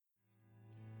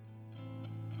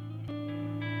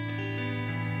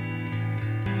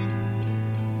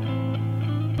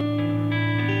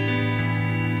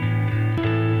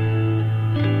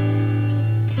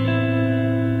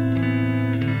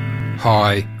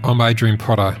Hi, I'm Adrian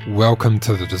Potter. Welcome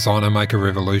to the Designer Maker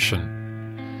Revolution.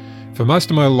 For most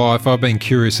of my life, I've been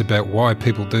curious about why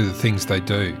people do the things they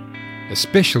do,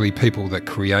 especially people that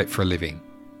create for a living.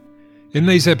 In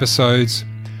these episodes,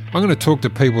 I'm going to talk to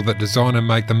people that design and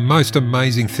make the most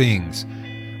amazing things.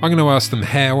 I'm going to ask them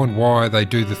how and why they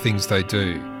do the things they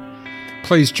do.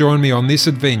 Please join me on this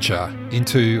adventure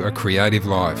into a creative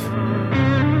life.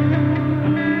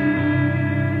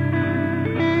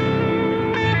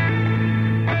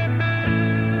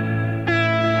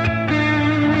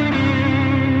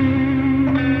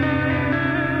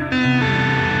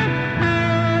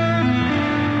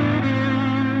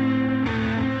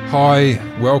 Hi,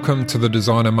 welcome to the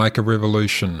Designer Maker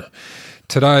Revolution.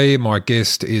 Today my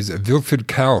guest is Wilfred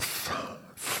Kalf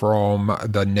from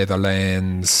the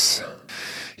Netherlands.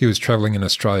 He was travelling in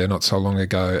Australia not so long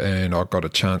ago and I got a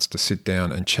chance to sit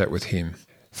down and chat with him.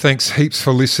 Thanks heaps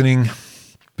for listening.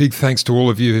 Big thanks to all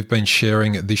of you who've been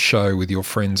sharing this show with your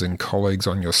friends and colleagues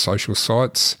on your social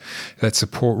sites. That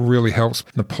support really helps.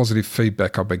 The positive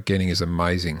feedback I've been getting is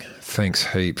amazing.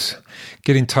 Thanks heaps.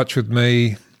 Get in touch with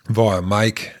me via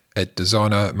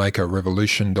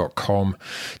make@designermakerrevolution.com.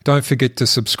 Don't forget to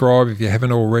subscribe if you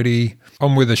haven't already.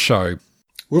 On with the show.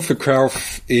 Wilfred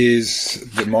Kalf is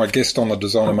my guest on the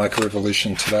Designer Maker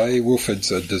Revolution today.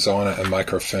 Wilfred's a designer and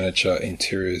maker of furniture,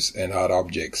 interiors and art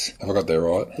objects. Have I got that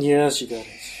right? Yes, you got it.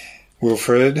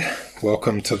 Wilfred,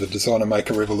 welcome to the Designer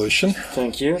Maker Revolution.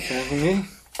 Thank you for having me.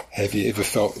 Have you ever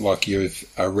felt like you're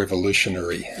a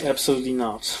revolutionary? Absolutely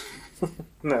not.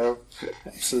 No,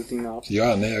 absolutely not. You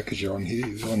are now because you're on here,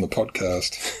 you're on the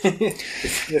podcast.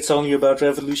 It's only about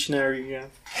revolutionary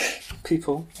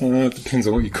people. It depends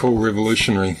on what you call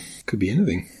revolutionary. Could be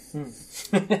anything.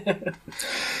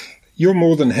 You're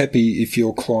more than happy if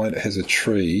your client has a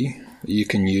tree you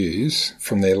can use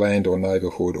from their land or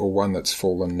neighbourhood or one that's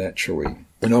fallen naturally.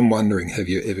 And I'm wondering, have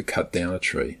you ever cut down a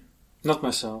tree? Not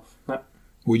myself, no.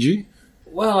 Would you?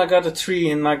 Well, I got a tree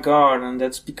in my garden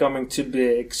that's becoming too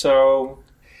big, so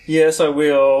yes, I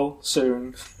will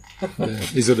soon. Yeah.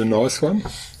 Is it a nice one?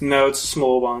 No, it's a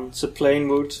small one. It's a plain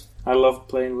wood. I love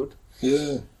plain wood.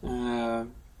 Yeah.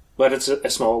 But it's a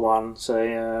small one,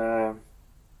 say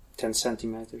 10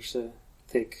 centimeters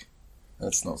thick.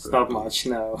 That's not it's very not big. Much,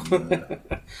 no.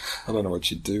 I don't know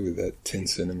what you'd do with that 10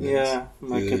 centimetres. Yeah,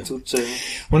 make it too.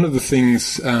 One of the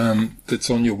things that's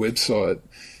on your website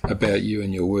about you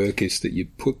and your work is that you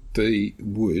put the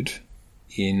wood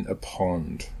in a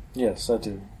pond. Yes, I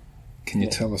do. Can you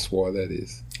tell us why that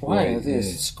is? Why it is?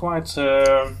 Yeah. It's quite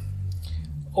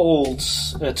old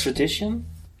tradition.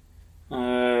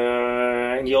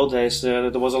 In the old days, there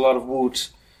was a lot of wood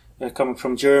coming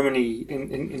from Germany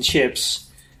in ships,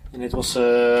 and it was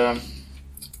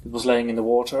laying in the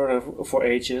water for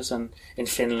ages. And in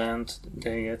Finland,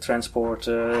 they transport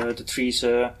the trees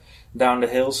down the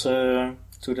hills to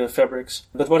the fabrics.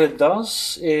 But what it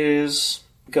does is,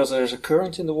 because there's a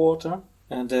current in the water,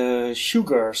 and the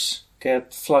sugars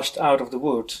get flushed out of the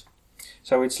wood,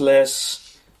 so it's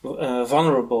less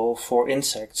vulnerable for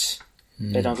insects.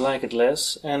 They don't like it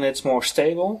less, and it's more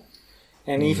stable.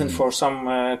 And even for some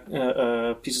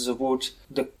pieces of wood,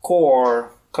 the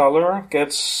core color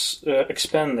gets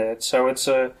expanded, so it's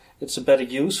a better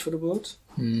use for the wood.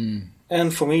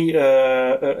 And for me,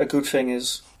 a good thing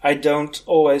is I don't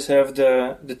always have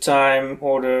the time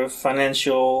or the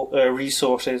financial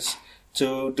resources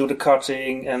to do the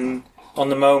cutting, and on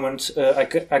the moment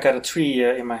I got a tree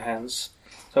in my hands.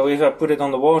 So if I put it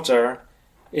on the water,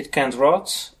 it can't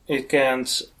rot, it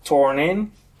can't torn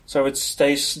in, so it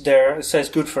stays there. It stays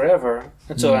good forever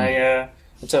until I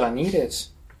need it,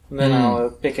 and then I'll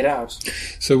pick it out.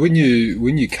 So when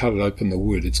you cut it open, the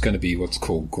wood, it's going to be what's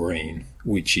called green,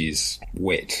 which is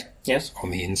wet. Yes. On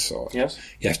the inside. Yes.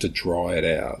 You have to dry it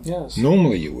out. Yes.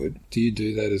 Normally you would. Do you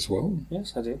do that as well?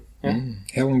 Yes, I do. Yeah.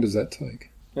 How long does that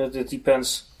take? It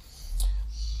depends.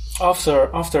 After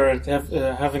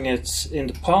having it in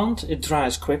the pond, it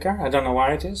dries quicker. I don't know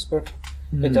why it is, but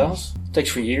it does. It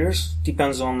takes 3 years.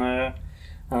 Depends on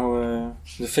how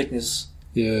the thickness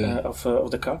of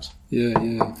the cut. Yeah.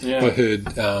 I heard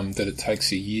that it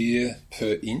takes a year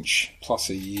per inch plus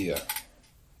a year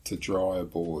to dry a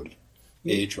board.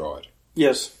 Air dried.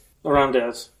 Yes, around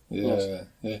that. Yeah.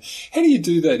 How do you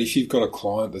do that if you've got a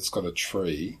client that's got a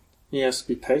tree? Yes,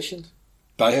 be patient.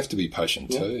 They have to be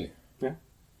patient too. Yeah.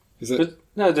 Is it? But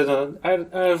no, they don't.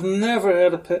 I've never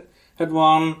had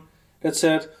one that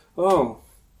said, "Oh,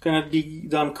 can it be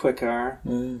done quicker?"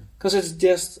 Because it's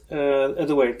just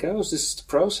the way it goes. This is the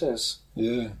process.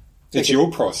 Yeah. It's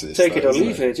your process. Take it or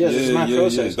leave it. Yes, it's my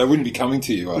process. They wouldn't be coming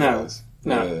to you otherwise.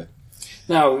 No.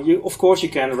 Now, of course you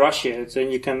can rush it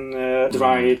and you can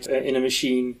dry it in a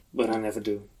machine, but I never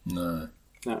do. No.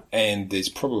 No. And there's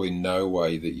probably no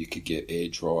way that you could get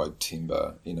air-dried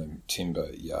timber in a timber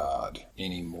yard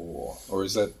anymore. Or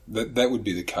is that would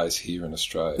be the case here in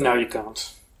Australia? No, you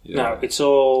can't. Yeah. No, it's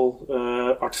all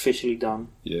artificially done.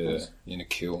 Yeah, Yes. in a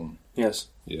kiln. Yes.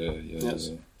 Yeah.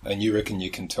 Yes. And you reckon you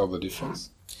can tell the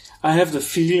difference? I have the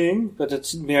feeling, but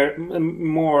it's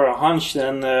more a hunch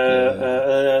than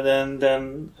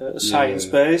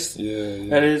science-based. Yeah.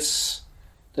 That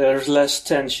there's less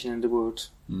tension in the wood.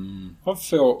 I've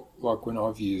felt like when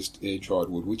I've used air-dried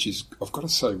wood, which is, I've got to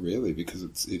say rarely, because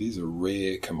it is a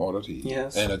rare commodity.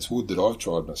 Yes. And it's wood that I've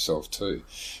dried myself too.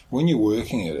 When you're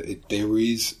working at it, there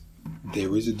is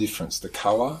a difference. The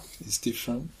colour is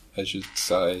different, as you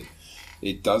say.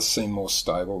 It does seem more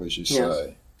stable, as you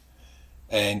say.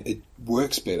 And it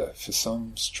works better for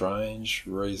some strange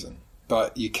reason.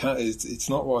 But you can't. It's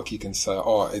not like you can say,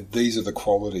 "Oh, these are the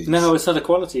qualities." No, it's not a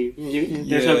quality.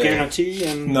 There's no guarantee,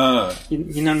 and no,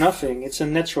 you know nothing. It's a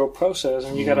natural process,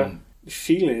 and you gotta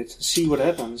feel it, see what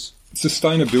happens.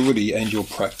 Sustainability and your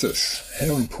practice.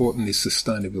 How important is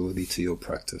sustainability to your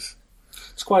practice?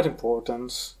 It's quite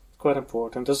important.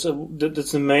 That's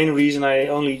the main reason I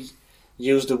only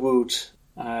use the wood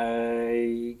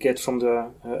I get from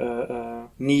the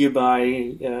nearby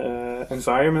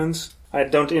environment. I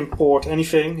don't import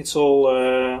anything. It's all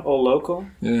local.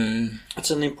 Yeah. It's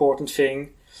an important thing.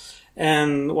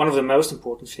 And one of the most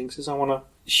important things is I want to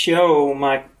show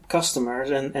my customers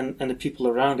and the people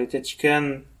around it that you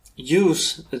can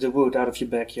use the wood out of your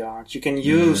backyard. You can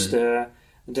use the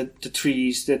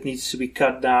trees that needs to be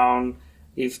cut down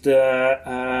if the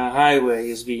highway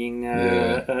is being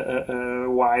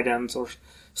widened or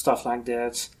stuff like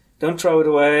that. Don't throw it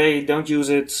away. Don't use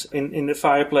it in the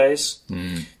fireplace.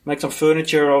 Make some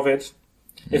furniture of it.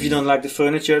 If you don't like the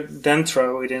furniture, then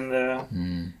throw it in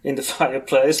the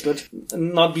fireplace, but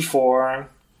not before.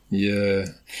 Yeah.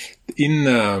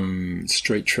 In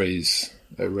street trees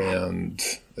around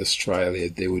Australia,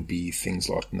 there would be things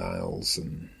like nails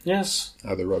and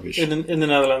other rubbish. In the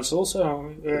Netherlands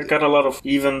also. Got a lot of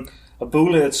even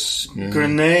bullets,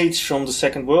 grenades from the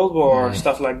Second World War,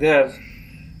 stuff like that.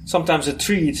 Sometimes a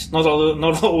treat, not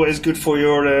always good for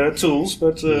your tools,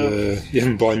 but... you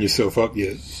haven't blown yourself up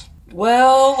yet.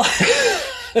 Well,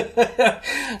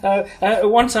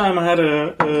 one time I had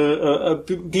a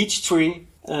beech tree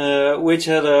which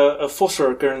had a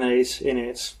phosphor grenade in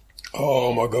it.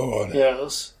 Oh my God!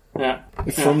 Yes, yeah.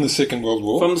 From the Second World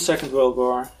War. From the Second World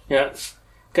War, yeah.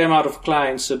 Came out of a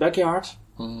client's backyard,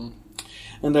 and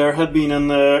there had been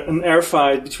an air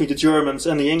fight between the Germans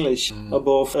and the English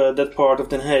above that part of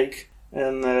Den Haag,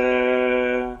 and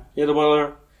there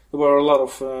were a lot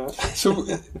of. So.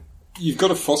 You've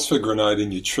got a phosphor grenade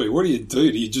in your tree. What do? Do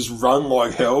you just run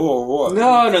like hell or what?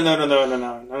 No.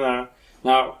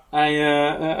 No,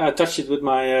 I touched it with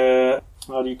my,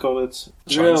 how do you call it?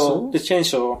 Chainsaw? The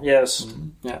chainsaw, yes.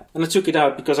 Yeah. And I took it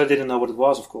out because I didn't know what it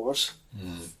was, of course.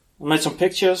 I made some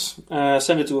pictures,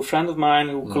 sent it to a friend of mine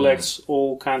who collects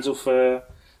all kinds of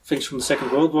things from the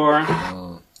Second World War.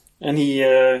 And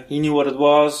he knew what it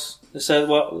was. He said,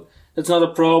 well... It's not a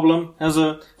problem. Has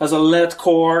a lead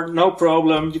core, no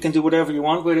problem. You can do whatever you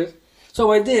want with it.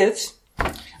 So I did.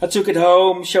 I took it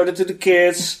home, showed it to the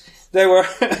kids. They were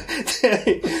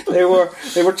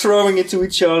they were throwing it to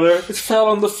each other. It fell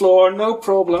on the floor, no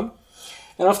problem.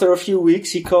 And after a few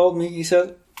weeks, he called me. He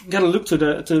said, "Gotta look to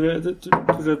that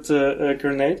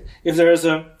grenade. If there is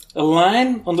a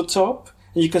line on the top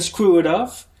and you can screw it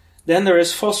off, then there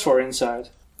is phosphor inside."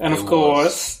 And of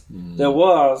course, there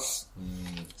was.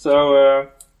 So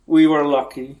we were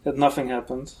lucky that nothing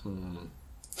happened.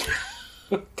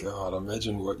 God,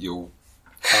 imagine what your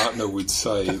partner would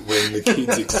say when the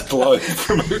kids explode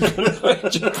from a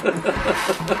grenade.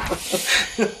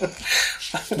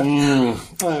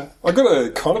 I got a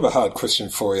kind of a hard question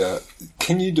for you.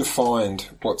 Can you define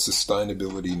what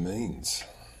sustainability means?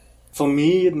 For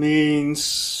me, it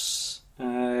means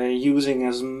using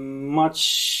as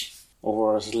much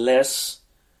or as less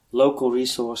local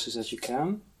resources as you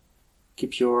can.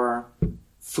 Keep your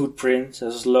footprint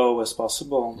as low as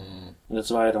possible. And that's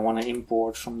why I don't want to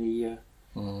import from the...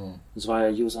 That's why I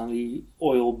use only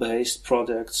oil-based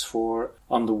products for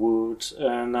underwood.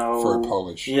 For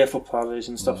polish. Yeah, for polish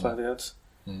and stuff like that.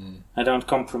 I don't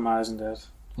compromise in that.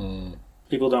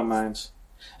 People don't mind.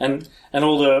 And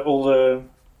all the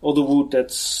wood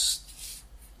that's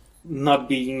not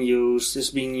being used is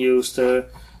being used. I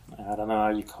don't know how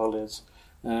you call it.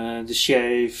 The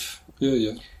shave.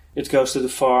 Yeah. It goes to the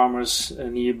farmers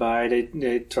nearby.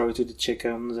 They throw it to the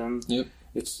chickens, and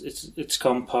it's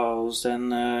compost,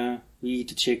 and we eat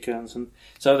the chickens, and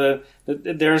so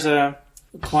there's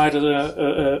quite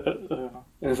a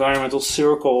environmental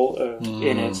circle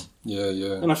in it.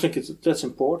 Yeah. And I think that's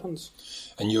important.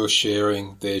 And you're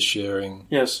sharing, they're sharing.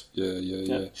 Yes.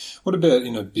 Yeah. What about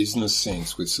in a business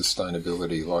sense with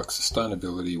sustainability? Like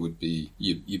sustainability would be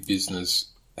your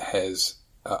business has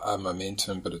a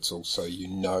momentum, but it's also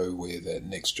where that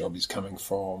next job is coming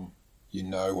from. You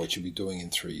know what you'll be doing in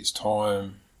 3 years'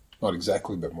 time. Not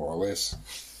exactly, but more or less.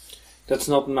 That's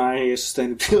not my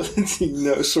sustainability.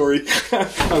 No, sorry.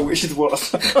 I wish it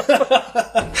was. Do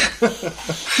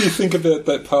you think about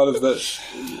that part of that,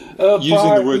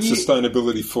 using the word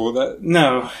sustainability for that?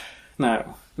 No,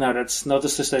 that's not the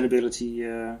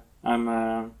sustainability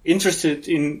I'm interested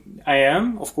in. I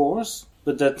am, of course,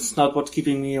 but that's not what's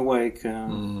keeping me awake.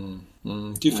 Do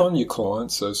you find your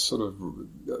clients are sort of,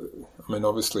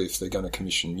 obviously if they're going to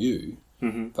commission you,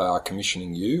 they are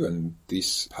commissioning you, and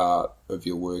this part of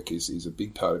your work is a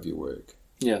big part of your work.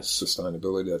 Yes.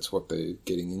 Sustainability, that's what they're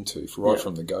getting into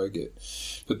from the go-get.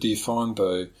 But do you find,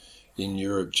 though, in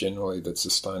Europe generally that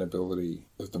sustainability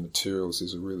of the materials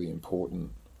is a really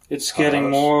important It's getting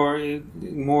more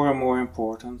and more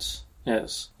important.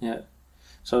 Yes, yeah.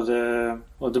 So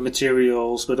the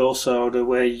materials, but also the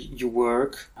way you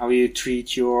work, how you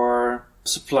treat your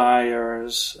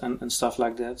suppliers and stuff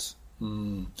like that.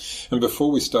 And before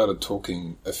we started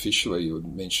talking officially, you were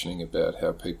mentioning about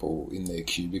how people in their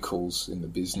cubicles in the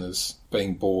business,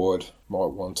 being bored,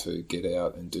 might want to get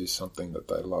out and do something that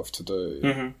they love to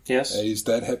do. Yes. Is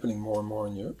that happening more and more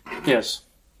in Europe? Yes.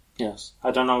 I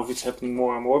don't know if it's happening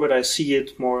more and more, but I see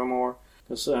it more and more.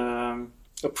 There's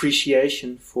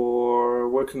appreciation for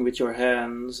working with your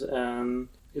hands, and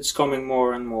it's coming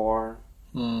more and more.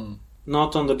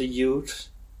 Not under the youth.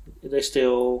 They're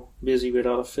still busy with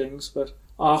other things, but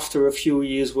after a few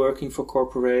years working for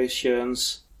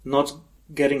corporations, not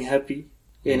getting happy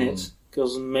in it,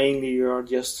 because mainly you're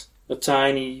just a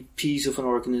tiny piece of an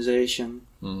organization.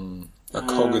 A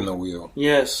cog in the wheel.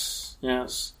 Yes.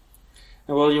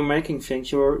 And while you're making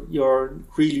things, you're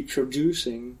really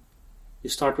producing. You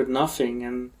start with nothing,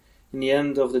 and in the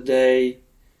end of the day,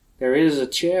 there is a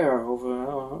chair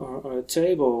or a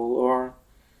table or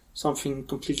something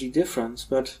completely different,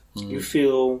 but I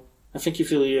think you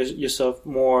feel yourself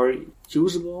more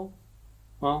usable.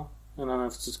 Well, I don't know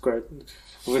if it's great,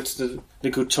 if it's the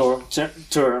good term,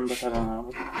 but I don't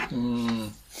know.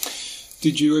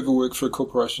 Did you ever work for a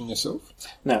corporation yourself?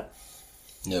 No.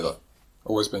 Never?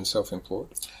 Always been self-employed?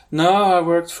 No, I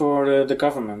worked for the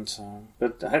government,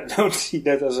 but I don't see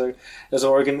that as an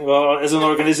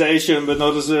organization, but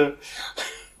not as a...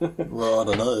 Well, I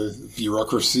don't know,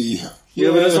 bureaucracy.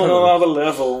 Yeah, but it's on another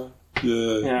level.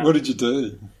 Yeah. What did you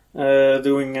do?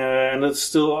 And that's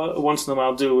still once in a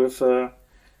while do if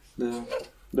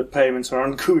the payments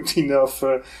aren't good enough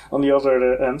on the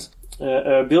other end.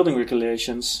 Building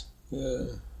regulations. Yeah.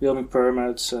 Building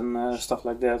permits and stuff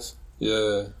like that.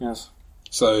 Yeah. Yes.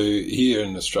 So here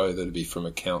in Australia, that'd be from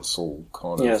a council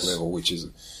kind of level, which is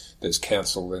there's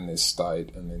council, then there's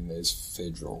state, and then there's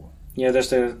federal. Yeah, there's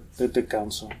the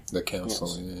council. The council,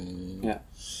 yes. Yeah.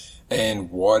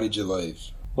 And why did you leave?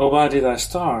 Well, why did I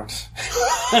start?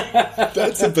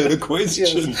 That's a better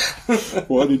question.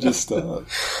 Why did you start?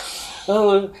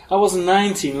 Well, I was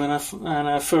 19 when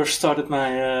I first started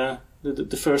my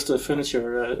the first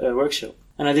furniture workshop,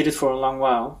 and I did it for a long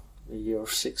while, a year or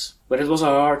 6. But it was a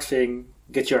hard thing.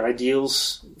 Get your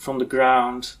ideals from the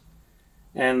ground,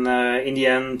 and in the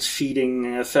end, feeding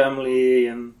a family,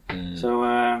 and so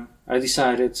I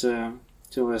decided to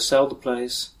sell the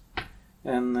place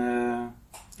and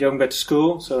going back to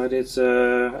school. So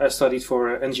I studied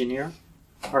for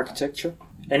architecture,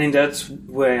 and in that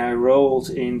way I rolled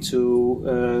into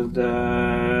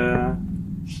the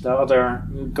other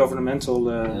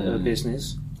governmental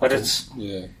business. But it's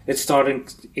starting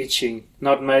itching,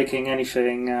 not making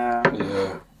anything.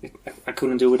 I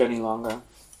couldn't do it any longer.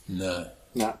 No.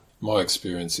 My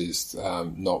experience is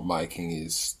not making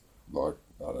is like,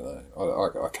 I don't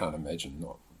know. I can't imagine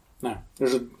not. No,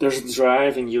 there's a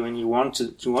drive in you, and you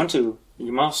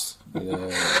must. Yeah.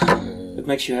 It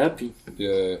makes you happy.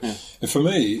 Yeah. And for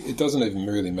me, it doesn't even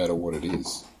really matter what it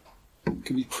is. It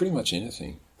could be pretty much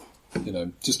anything.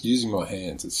 Just using my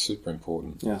hands, it's super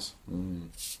important. Yes.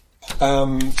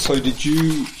 So did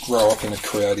you grow up in a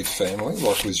creative family?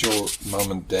 Like, was your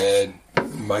mum and dad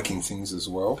making things as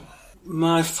well?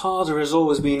 My father has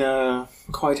always been a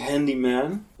quite handy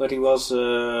man, but he was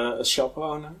a shop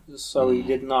owner, so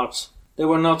they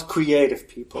were not creative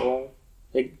people.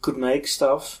 They could make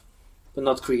stuff, but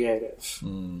not creative.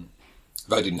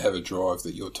 They didn't have a drive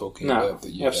that you're talking about?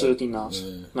 No, absolutely not.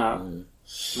 No.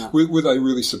 No. Were they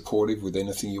really supportive with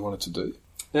anything you wanted to do?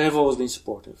 They have always been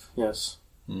supportive, yes.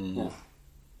 Mm. Yeah.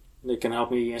 They can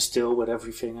help me instill with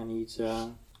everything I need.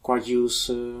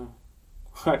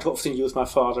 I'd often use my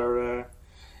father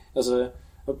as an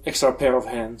extra pair of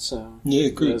hands. Yeah,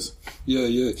 good.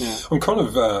 Yes. Yeah. I'm kind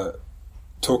of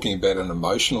talking about an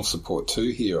emotional support too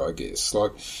here, I guess.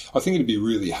 Like, I think it'd be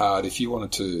really hard if you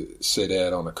wanted to set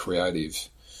out on a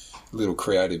little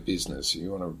creative business,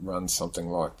 you want to run something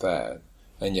like that,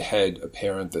 and you had a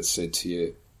parent that said to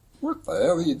you, "What the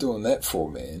hell are you doing that for,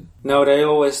 man?" No, they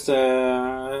always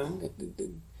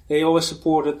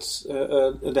supported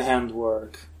the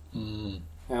handwork. Mm.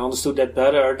 I understood that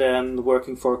better than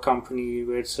working for a company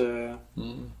with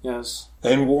yes.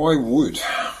 And why wood?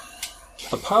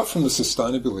 Apart from the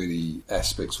sustainability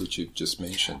aspects which you've just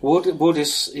mentioned. Wood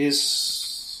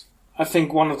is I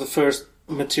think one of the first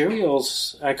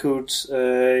materials I could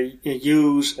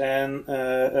use and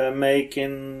make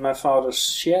in my father's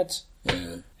shed.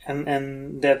 Yeah.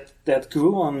 And that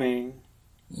grew on me.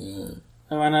 Yeah.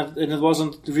 And it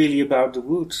wasn't really about the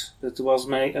wood. It was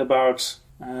about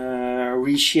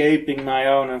reshaping my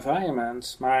own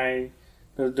environment,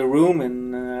 the room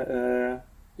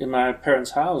in my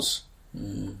parents' house,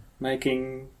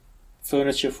 making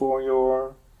furniture for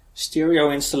your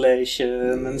stereo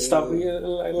installation and stuff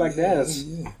like that.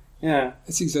 Yeah.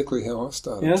 That's exactly how I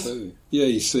started too. Yeah,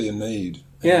 you see a need.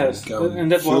 Yes,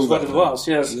 and that was what it was,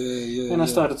 yes. Yeah. And I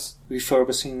started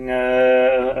refurbishing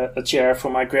a chair for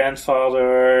my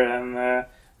grandfather and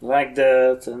like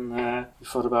that, and we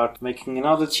thought about making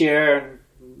another chair,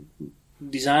 and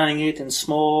designing it in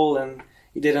small, and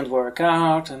it didn't work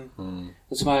out, and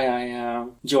that's why I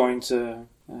joined the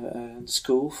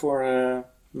school for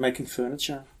making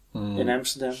furniture in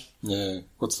Amsterdam. Yeah,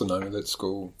 what's the name of that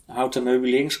school? Houten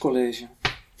Meubelingscollege.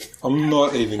 I'm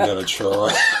not even going to try.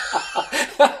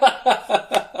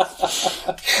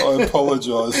 I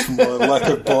apologise for my lack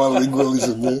of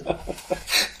bilingualism there.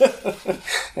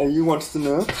 And you wanted to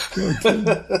know? Okay.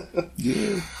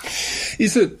 Yeah.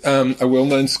 Is it a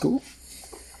well-known school?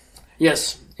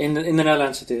 Yes, in the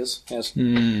Netherlands it is. Yes.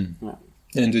 Mm. Yeah.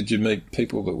 And did you meet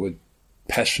people that were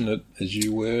passionate as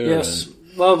you were? Yes.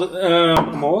 Well,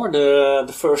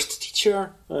 the first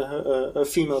teacher, a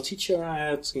female teacher I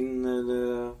had in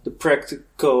the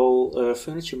practical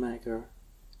furniture maker.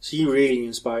 She really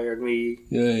inspired me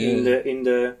in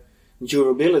the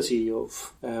durability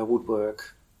of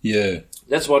woodwork. Yeah.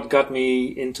 That's what got me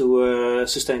into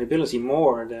sustainability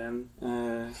more than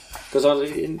because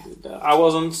I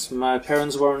wasn't, my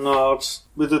parents were not,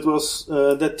 but it was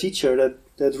that teacher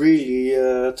that really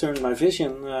turned my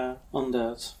vision on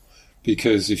that.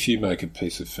 Because if you make a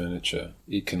piece of furniture,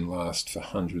 it can last for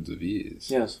hundreds of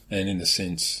years. Yes. And in a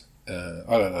sense, I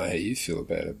don't know how you feel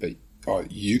about it, but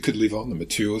you could live on, the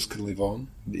materials could live on.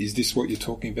 Is this what you're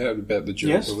talking about the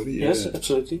durability? Yes,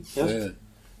 absolutely. Yes.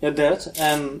 Yeah, that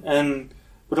and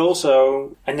but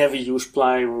also I never use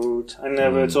plywood. I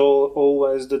never. It's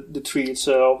always the tree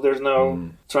itself. There's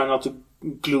no try not to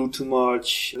glue too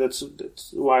much. That's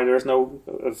why there's no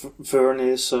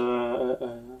varnish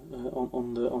on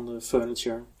the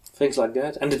furniture. Things like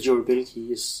that, and the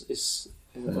durability is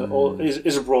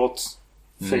a broad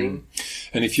thing.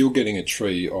 And if you're getting a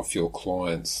tree off your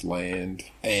client's land,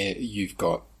 and you've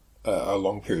got a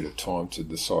long period of time to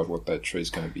decide what that tree is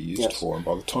going to be used for, and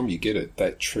by the time you get it,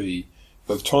 by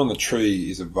the time the tree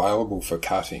is available for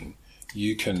cutting,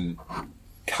 you can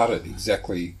cut it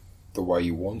exactly the way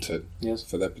you want it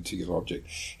for that particular object.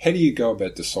 How do you go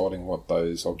about deciding what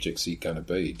those objects are going to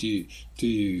be? Do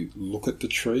you look at the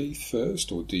tree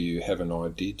first, or do you have an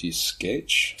idea? Do you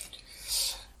sketch?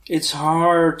 It's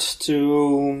hard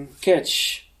to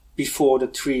sketch before the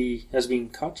tree has been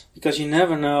cut, because you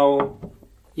never know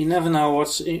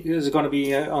what's is going to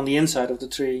be on the inside of the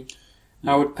tree,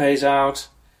 how it pays out.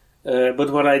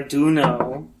 But what I do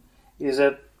know is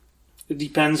that it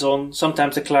depends on,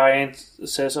 sometimes the client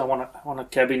says, I want a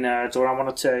cabinet, or I want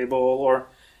a table, or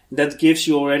that gives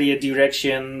you already a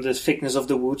direction, the thickness of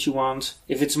the wood you want.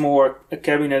 If it's more a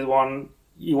cabinet one,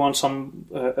 you want some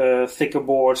thicker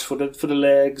boards for the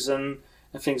legs and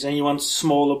things, and you want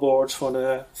smaller boards for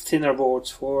the thinner boards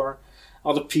for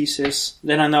other pieces.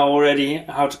 Then I know already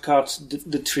how to cut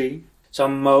the tree. So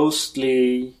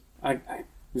mostly I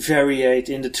variate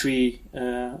in the tree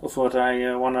of what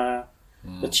I want to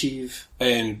achieve.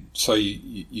 And so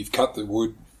you've cut the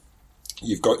wood,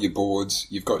 you've got your boards,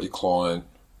 you've got your client,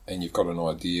 and you've got an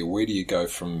idea. Where do you go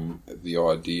from the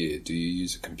idea? Do you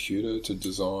use a computer to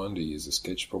design? Do you use a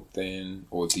sketchbook then?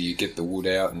 Or do you get the wood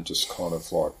out and just kind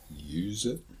of like use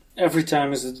it? Every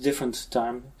time is a different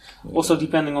time. Yeah. Also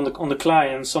depending on the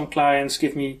client. Some clients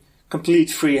give me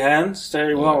complete free hand.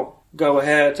 Say, well, go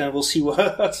ahead and we'll see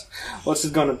what's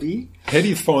it going to be. How do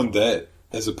you find that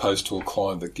as opposed to a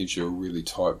client that gives you a really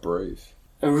tight brief?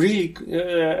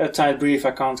 A tight brief,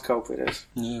 I can't cope with it.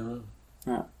 Yeah, right.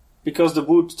 Yeah. Because the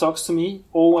wood talks to me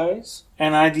always,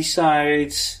 and I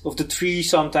decide, or the tree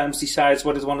sometimes decides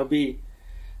what it want to be.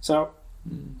 So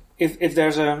if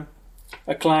there's a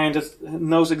client that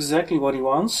knows exactly what he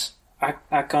wants,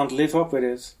 I can't live up with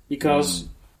it because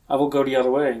I will go the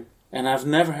other way. And I've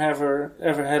never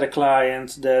ever had a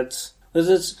client that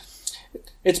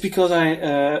it's because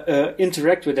I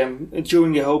interact with them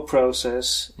during the whole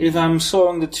process. If I'm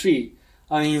sawing the tree,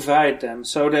 I invite them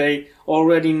so they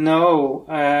already know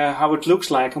how it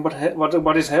looks like and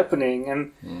what is happening.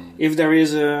 And if there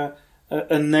is a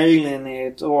nail in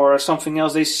it or something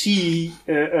else, they see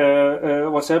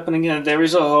what's happening, and there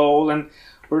is a hole, and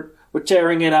we're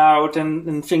tearing it out,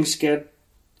 and things get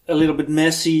a little bit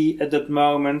messy at that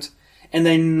moment, and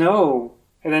they know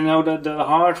that the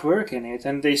hard work in it,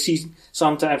 and they see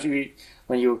sometimes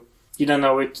when you don't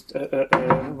know it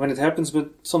when it happens, but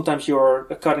sometimes you're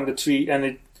cutting the tree and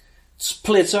it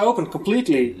splits open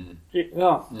completely.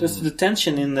 That's the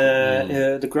tension in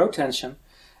the growth tension,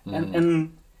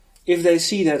 and if they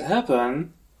see that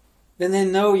happen, then they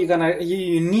know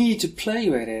you need to play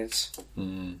with it.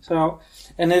 So,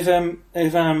 and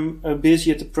if I'm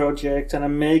busy at the project and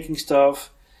I'm making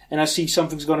stuff, and I see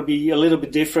something's going to be a little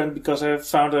bit different because I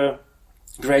found a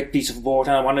great piece of board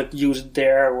and I want to use it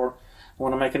there, or I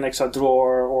want to make an extra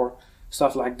drawer or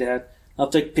stuff like that, I'll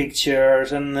take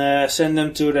pictures and send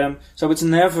them to them. So it's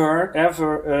never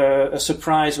ever a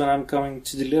surprise when I'm coming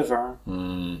to deliver.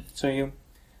 So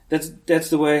that's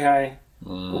the way I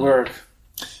work.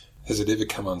 Has it ever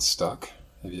come unstuck?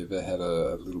 Have you ever had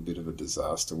a little bit of a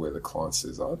disaster where the client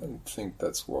says, I don't think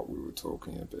that's what we were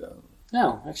talking about?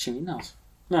 No, actually not.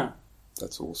 No.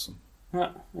 That's awesome.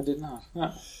 No, I did not.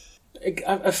 No.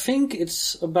 I think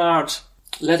it's about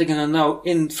letting them know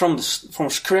from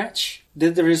scratch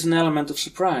that there is an element of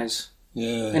surprise.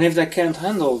 Yeah. And if they can't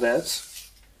handle that,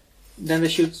 then they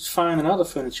should find another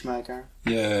furniture maker.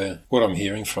 Yeah. What I'm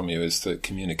hearing from you is that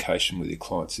communication with your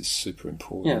clients is super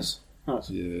important. Yes.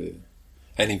 Yeah.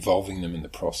 And involving them in the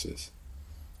process.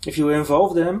 If you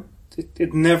involve them,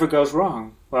 it never goes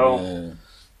wrong. Well,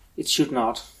 it should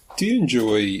not. Do you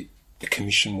enjoy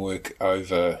commission work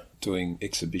over doing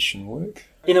exhibition work?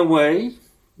 In a way,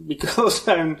 because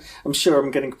I'm sure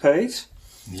I'm getting paid.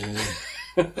 Yeah.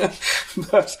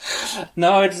 But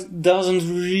no, it doesn't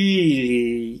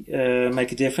really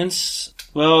make a difference.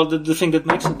 Well, the thing that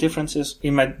makes a difference is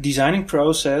in my designing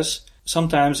process,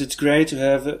 sometimes it's great to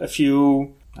have a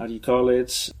few, how do you call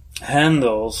it,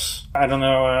 handles. I don't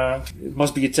know, it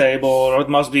must be a table, or it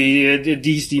must be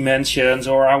these dimensions,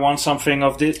 or I want something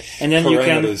of this. And then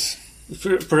parameters. You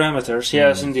can... Parameters,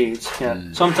 yes, indeed.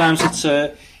 Yeah. Sometimes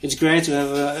it's great to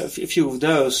have a few of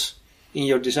those in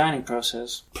your designing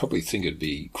process. Probably think it'd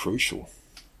be crucial.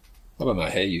 I don't know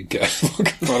how you go. I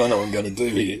don't know what I'm going to do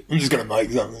here. I'm just going to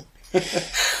make something.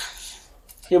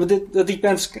 Yeah, but that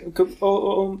depends.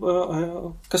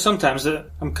 Because sometimes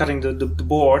I'm cutting the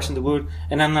boards and the wood,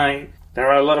 and then there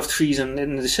are a lot of trees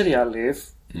in the city I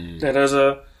live. There's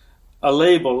a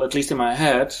label, at least in my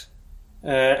head,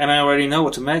 and I already know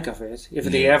what to make of it if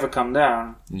they ever come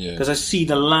down. Because I see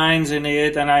the lines in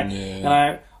it, and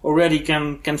I already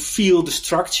can feel the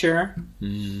structure,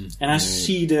 and I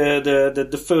see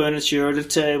the furniture, the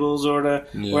tables, or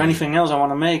anything else I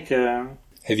want to make.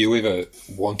 Have you ever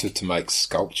wanted to make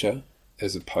sculpture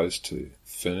as opposed to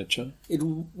furniture? It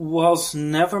was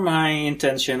never my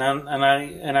intention, and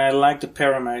I like the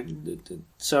pyramid.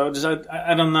 So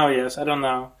I don't know. Yes, I don't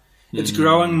know. It's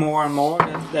growing more and more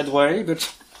that way,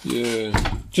 but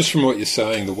just from what you're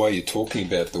saying, the way you're talking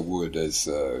about the wood as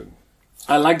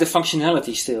I like the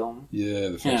functionality still. Yeah,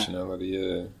 the functionality.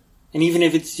 Yeah. And even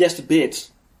if it's just a bit.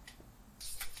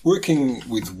 Working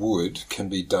with wood can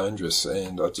be dangerous,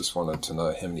 and I just wanted to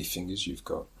know how many fingers you've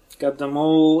got. Got them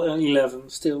all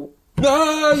 11 still.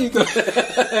 No, you got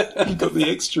the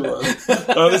extra one.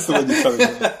 Oh, that's the one you're coming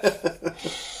on.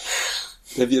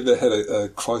 Have you ever had a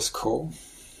close call?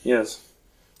 Yes.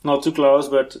 Not too close,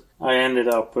 but I ended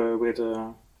up with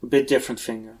a bit different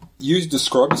finger. You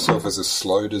describe yourself as a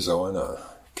slow designer.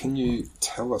 Can you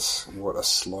tell us what a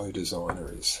slow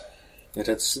designer is? Yeah,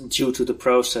 that's due to the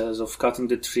process of cutting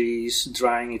the trees,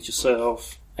 drying it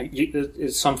yourself.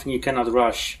 It's something you cannot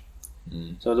rush.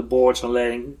 So the boards are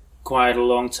laying quite a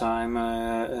long time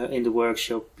in the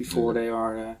workshop before they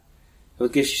are...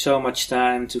 it gives you so much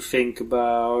time to think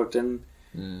about and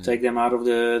take them out of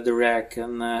the rack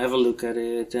and have a look at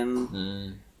it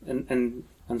and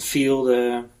feel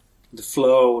the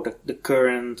flow, the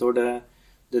current, or the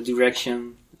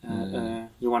direction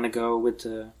you want to go with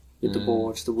the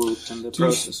boards, the wood, and the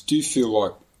process. Do you feel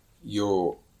like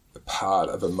you're a part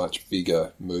of a much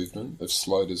bigger movement of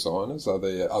slow designers? Are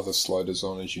there other slow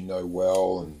designers you know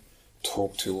well and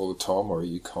talk to all the time, or are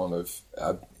you kind of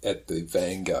at the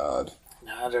vanguard?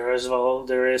 No,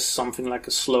 there is something like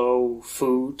a slow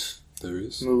food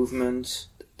movement.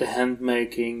 The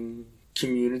hand-making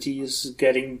community is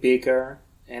getting bigger,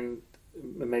 and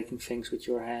making things with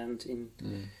your hand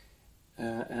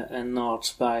and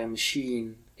not by a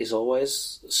machine is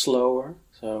always slower.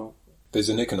 So there's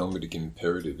an economic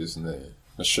imperative, isn't there?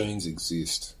 Machines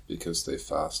exist because they're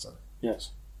faster.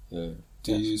 Yes. Yeah.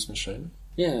 Do you use machine?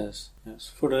 Yes.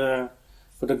 For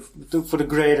the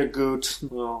greater good.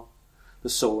 Well, the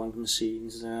sewing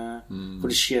machines, for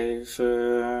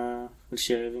the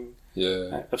shaving. Yeah.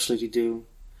 I absolutely do.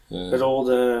 Yeah. But all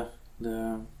the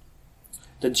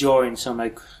joints I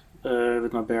make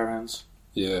with my bare hands.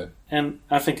 Yeah. And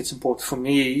I think it's important for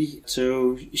me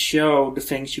to show the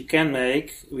things you can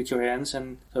make with your hands.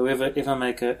 And so if I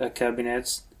make a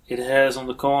cabinet, it has on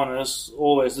the corners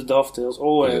always the dovetails,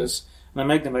 always. Yeah. And I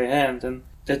make them by hand, and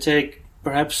they take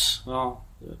perhaps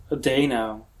a day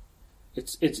now.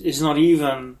 It's not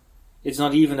even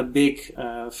a big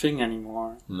thing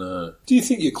anymore. No. Do you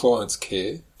think your clients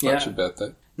care much about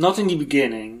that? Not in the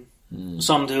beginning.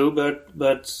 Some do, but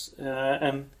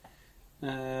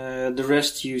the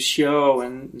rest you show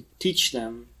and teach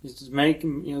them. It's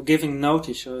giving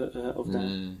notice of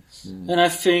that. And I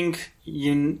think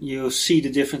you see the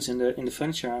difference in the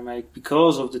furniture I make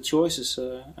because of the choices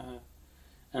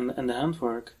and the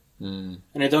handwork. And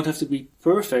they don't have to be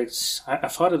perfect. I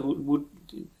thought it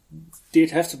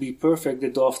did have to be perfect, the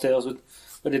dovetails,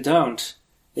 but they don't.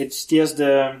 It's just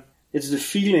the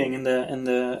feeling and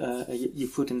the you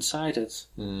put inside it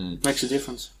makes a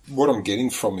difference. What I'm getting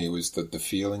from you is that the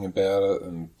feeling about it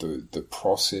and the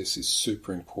process is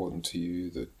super important to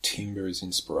you. The timber is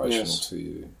inspirational to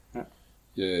you.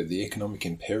 Yeah, the economic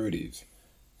imperative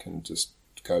can just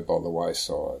go by the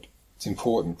wayside. It's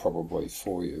important probably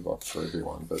for you, like for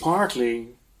everyone. But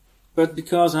partly, but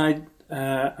because I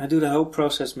do the whole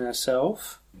process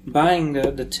myself, buying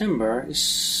the timber is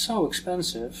so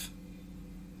expensive.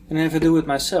 And if I do it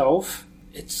myself,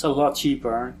 it's a lot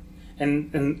cheaper.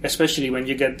 And especially when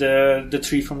you get the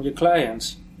tree from your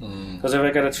clients. Because if I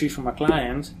get a tree from my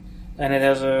client, and it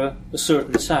has a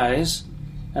certain size,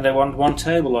 and I want one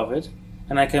table of it,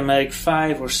 and I can make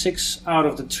 5 or 6 out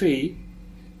of the tree,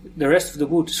 the rest of the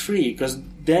wood is free, because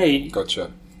they...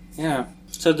 Gotcha. Yeah.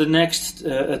 So the next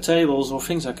tables or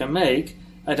things I can make,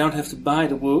 I don't have to buy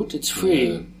the wood, it's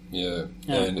free. Yeah,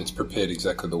 and it's prepared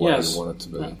exactly the way you want it to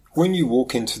be. Yeah. When you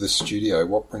walk into the studio,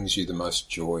 what brings you the most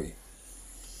joy?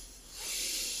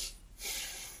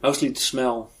 Mostly the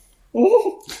smell.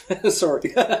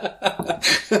 Sorry. I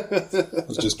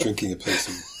was just drinking a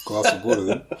glass of water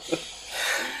then.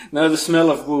 No, the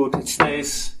smell of wood, it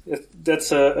stays.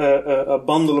 That's a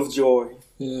bundle of joy.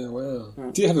 Yeah, wow.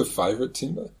 Yeah. Do you have a favourite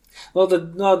timber? Well,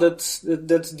 that's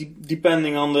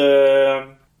depending on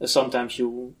the... Sometimes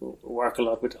you work a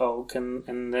lot with oak,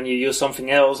 and then you use something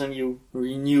else, and you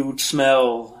renewed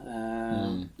smell.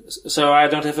 So I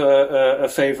don't have a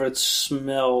favorite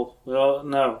smell. Well,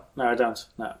 no, I don't.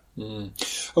 No.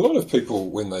 A lot of people,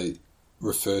 when they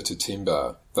refer to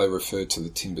timber, they refer to the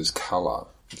timber's colour.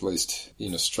 At least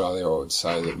in Australia, I would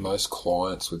say that most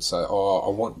clients would say, "Oh, I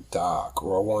want dark,"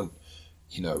 or "I want,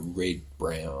 red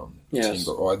brown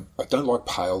timber." Or I don't like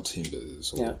pale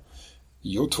timbers. Or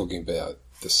you're talking about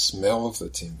the smell of the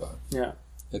timber. Yeah.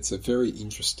 It's a very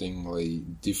interestingly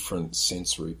different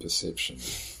sensory perception.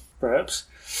 Perhaps.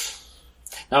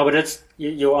 No, but that's,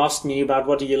 you asked me about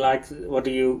what do you like, what do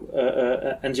you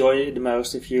enjoy the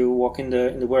most if you walk in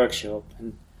the workshop.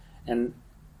 And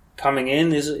coming in,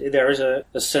 there is a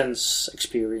sense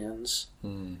experience.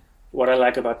 What I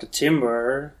like about the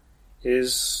timber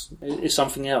is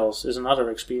something else, is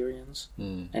another experience.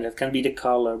 And it can be the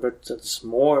color, but it's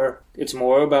more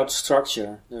about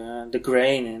structure, the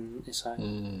grain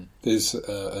inside. There's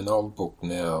an old book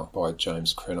now by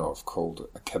James Krenov called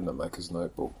A Cabinet Maker's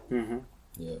Notebook.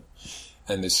 Yeah.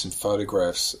 And there's some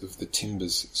photographs of the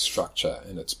timber's structure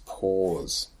and its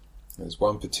pores. There's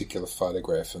one particular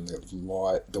photograph, and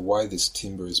the way this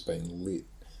timber is being lit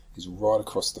is right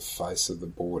across the face of the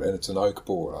board, and it's an oak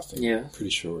board, I think. Yeah. Pretty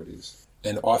sure it is.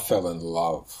 And I fell in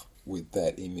love with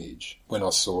that image when I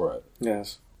saw it.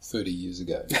 Yes. 30 years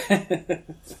ago.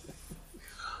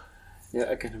 Yeah,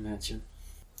 I can imagine.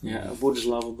 Yeah, wood is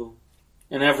lovable.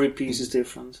 And every piece is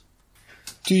different.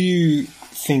 Do you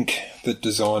think that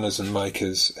designers and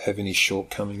makers have any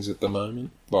shortcomings at the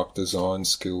moment, like design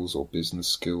skills or business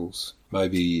skills?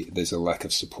 Maybe there's a lack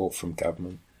of support from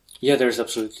government. Yeah, there's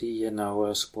absolutely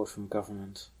no support from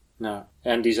government. No.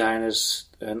 And designers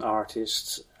and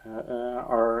artists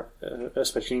are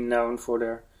especially known for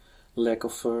their lack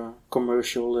of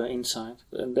commercial insight.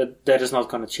 And that is not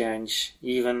going to change.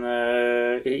 Even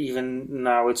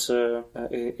now,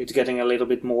 it's getting a little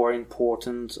bit more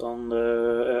important on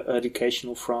the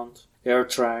educational front. They are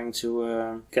trying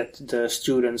to get the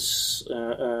students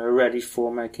ready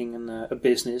for making a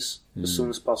business as soon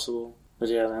as possible. But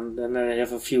yeah, and then they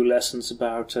have a few lessons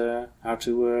about how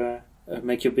to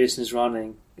make your business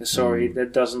running. Sorry,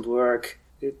 that doesn't work.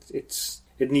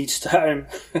 It needs time.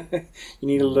 You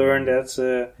need to learn that.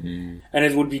 And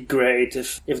it would be great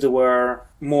if there were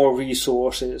more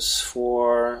resources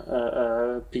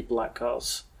for people like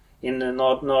us. In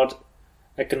not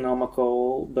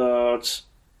economical, but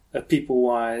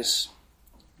people-wise.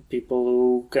 People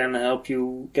who can help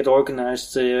you get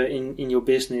organized in your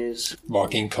business.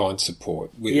 Like in-kind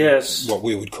support. Yes. What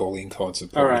we would call in-kind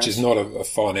support, right. Which is not a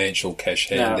financial cash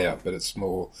handout, but it's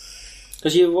more...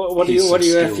 Because what do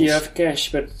you have? You have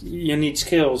cash, but you need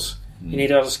skills. You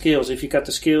need other skills. If you got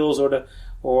the skills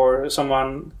or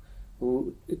someone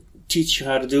who teach you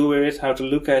how to do it, how to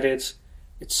look at it,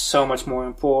 it's so much more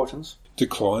important. Do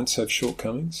clients have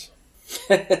shortcomings?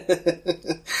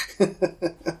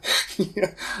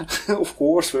 Yeah, of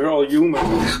course, we're all human.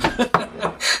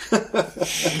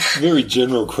 Very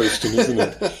general question, isn't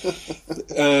it?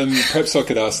 Perhaps I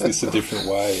could ask this a different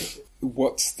way.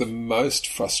 What's the most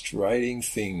frustrating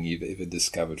thing you've ever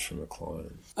discovered from a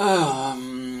client?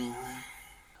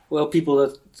 Well, people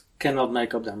that cannot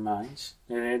make up their minds.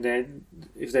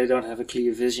 If they don't have a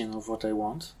clear vision of what they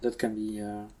want, that can be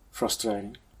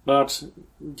frustrating. But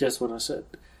just what I said,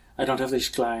 I don't have these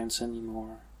clients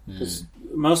anymore. Because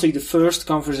mostly the first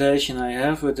conversation I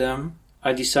have with them,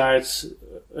 I decide,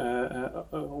 do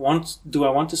I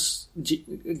want this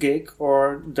gig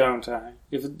or don't I?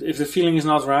 If the feeling is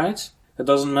not right, it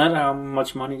doesn't matter how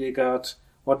much money they got,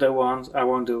 what they want, I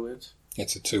won't do it.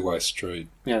 It's a two-way street.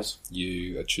 Yes.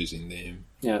 You are choosing them.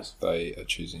 Yes. They are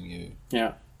choosing you.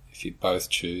 Yeah. If you both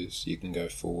choose, you can go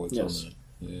forwards on Yes. it.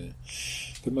 Yeah.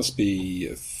 There must be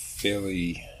a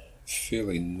fairly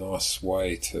nice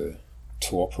way to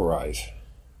operate.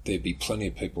 There'd be plenty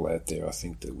of people out there, I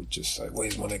think, that would just say,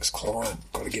 where's my next client?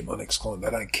 Got to get my next client. They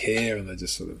don't care, and they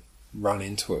just sort of run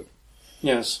into it.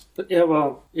 Yes. But yeah,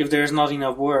 well, if there's not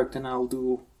enough work, then I'll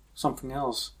do something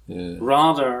else. Yeah.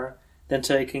 Rather than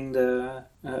taking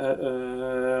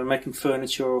making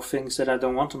furniture or things that I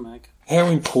don't want to make. How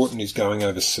important is going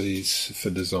overseas for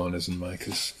designers and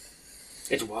makers?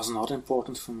 It was not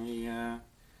important for me,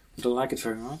 but I like it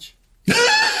very much.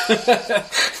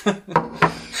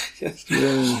 Yes.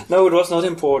 Yeah. No, it was not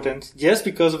important. Yes,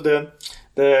 because of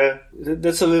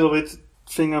that's a little bit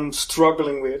thing I'm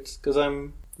struggling with, because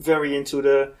I'm very into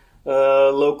the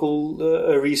local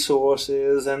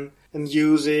resources and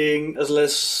using as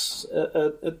less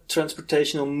a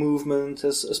transportational movement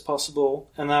as possible.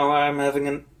 And now I'm having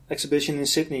an exhibition in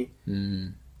Sydney.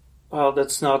 Well,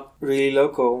 that's not really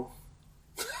local.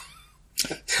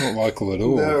 It's not local at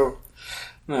all. No.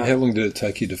 How long did it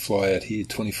take you to fly out here?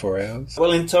 24 hours?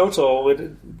 Well, in total,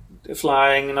 with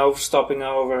flying and stopping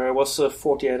over, it was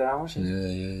 48 hours.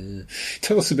 Yeah.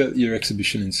 Tell us about your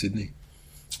exhibition in Sydney.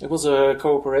 It was a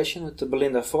cooperation with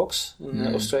Belinda Fox,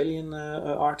 an Australian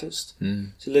artist.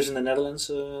 She lives in the Netherlands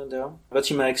there. But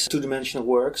she makes two-dimensional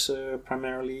works,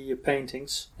 primarily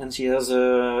paintings. And she has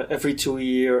every 2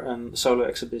 year a solo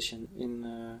exhibition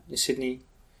in Sydney,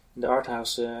 in the Art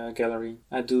House Gallery.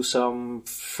 I do some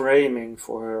framing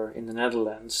for her in the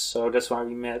Netherlands, so that's why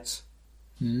we met.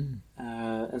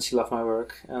 And she loved my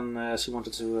work, and she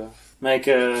wanted to make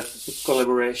a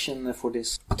collaboration for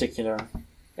this particular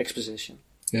exposition.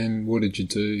 And what did you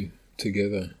do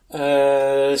together?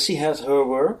 She had her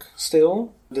work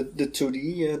still, the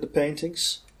 2D, the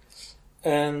paintings.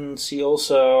 And she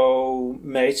also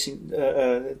made,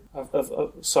 I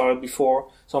saw it before,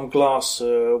 some glass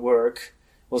work.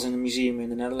 It was in a museum in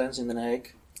the Netherlands, in Den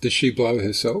Haag. Does she blow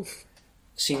herself?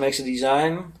 She makes a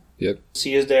design. Yep.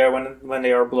 She is there when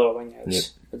they are blowing it. Yep.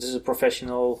 It is a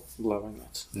professional blowing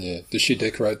it. Yeah. Does she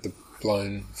decorate the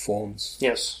blown forms?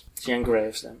 Yes. She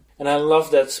engraves them. And I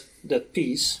love that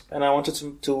piece. And I wanted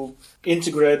to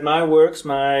integrate my works,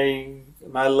 my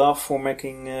love for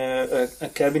making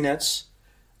cabinets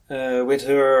with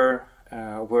her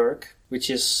work, which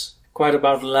is quite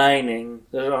about lining.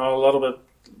 There are a lot of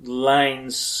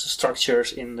lines,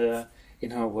 structures in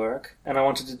her work. And I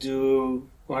wanted to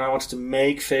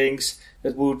make things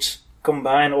that would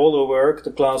combine all the work, the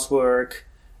glass work,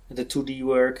 the 2D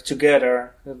work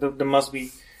together. There must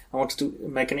be. I wanted to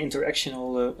make an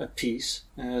interactional piece.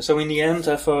 So in the end,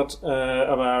 I thought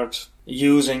about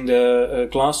using the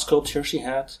glass sculpture she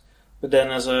had, but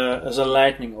then as a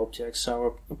lighting object.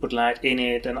 So I put light in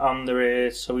it and under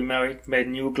it. So we made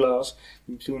new glass,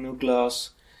 two new glass.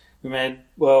 We made,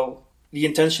 well, the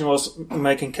intention was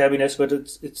making cabinets, but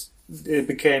it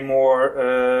became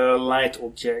more light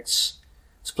objects.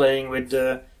 It's playing with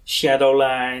the shadow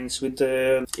lines, in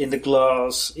the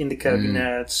glass, in the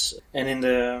cabinets, and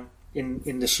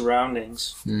in the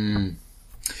surroundings.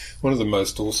 One of the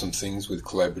most awesome things with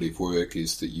collaborative work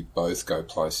is that you both go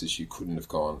places you couldn't have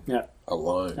gone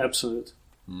alone. Absolute.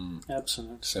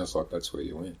 Absolute. Sounds like that's where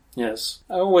you went. Yes.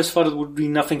 I always thought it would be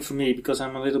nothing for me because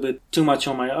I'm a little bit too much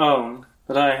on my own.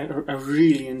 But I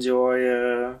really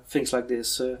enjoy things like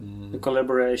this, the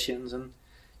collaborations, and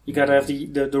you gotta have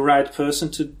the right person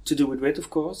to do it with, of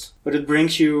course. But it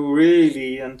brings you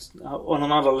really and on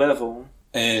another level.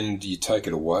 And you take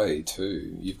it away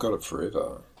too. You've got it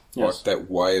forever. Yes. Like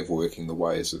that way of working, the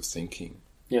ways of thinking.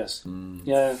 Yes.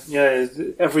 Yeah.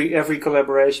 Every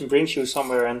collaboration brings you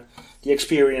somewhere, and the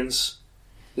experience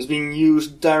is being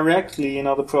used directly in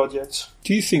other projects.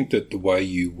 Do you think that the way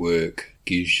you work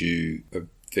gives you a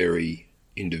very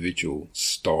individual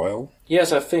style?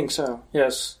 Yes, I think so.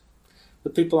 Yes.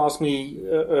 But people have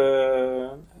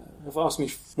asked me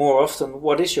more often,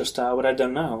 what is your style? But I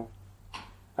don't know.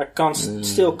 I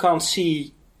still can't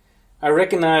see. I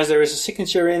recognize there is a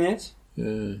signature in it,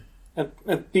 and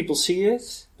people see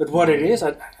it. But what it is,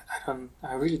 I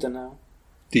really don't know.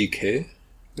 Do you care?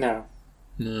 No,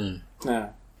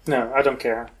 I don't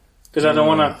care because I don't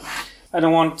want to. I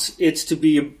don't want it to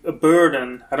be a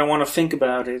burden. I don't want to think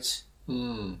about it. I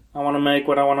want to make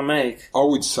what I want to make. I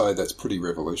would say that's pretty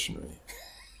revolutionary.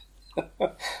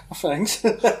 Thanks.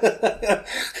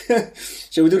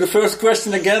 Shall we do the first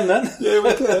question again then? Yeah,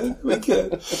 we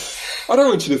can. I don't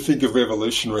want you to think of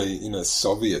revolutionary in a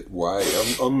Soviet way.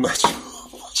 I'm much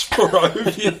more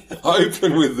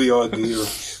open with the idea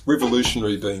of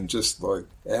revolutionary being just like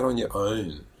out on your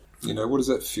own. You know, what does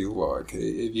that feel like? Have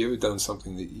you ever done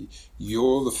something that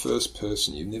you're the first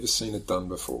person, you've never seen it done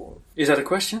before? Is that a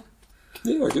question?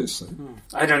 Yeah, I guess so.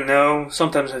 I don't know.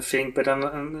 Sometimes I think, but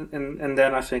and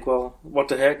then I think, well, what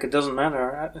the heck? It doesn't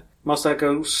matter. Must I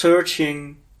go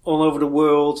searching all over the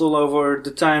world, all over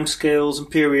the time scales and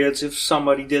periods if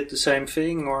somebody did the same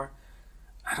thing? Or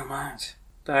I don't mind.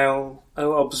 I'll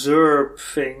observe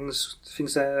things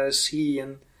that I see,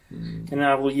 and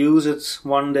I will use it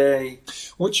one day.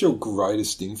 What's your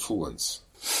greatest influence?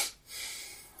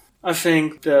 I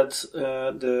think that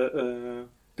the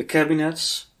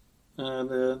cabinets.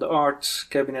 The art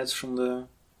cabinets from the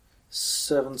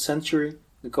 7th century,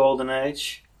 the Golden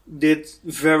Age, did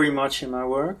very much in my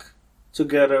work,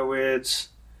 together with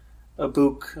a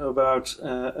book about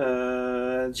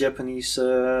Japanese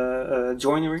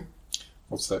joinery.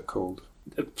 What's that called?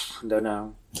 Don't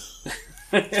know.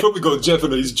 It's probably called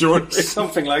Japanese joinery.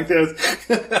 Something like that.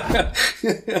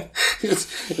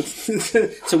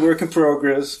 It's a work in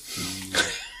progress.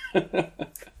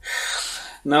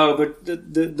 No, but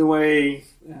the way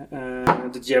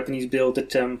the Japanese built the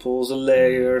temples, the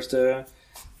layers, the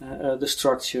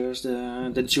structures,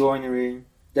 the joinery,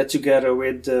 that together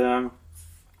with the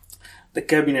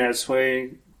cabinets,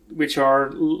 which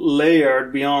are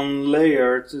layered beyond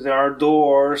layered. There are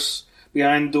doors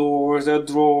behind doors, there are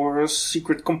drawers,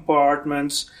 secret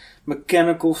compartments,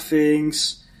 mechanical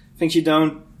things you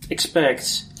don't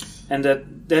expect. And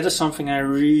that is something I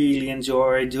really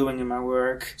enjoy doing in my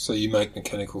work. So you make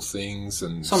mechanical things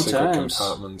and sometimes. Secret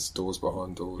compartments, doors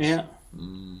behind doors. Yeah.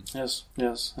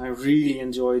 Yes. I really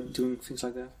enjoy doing things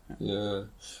like that. Yeah.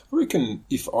 I reckon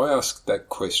if I asked that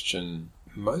question,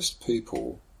 most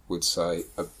people would say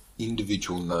an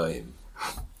individual name.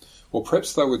 Or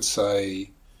perhaps they would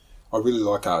say, I really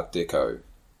like Art Deco.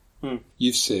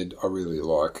 You've said, I really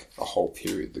like a whole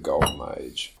period, the Golden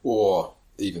Age. Or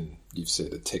even... You've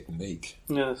said a technique.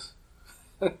 Yes.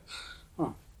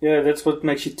 Yeah, that's what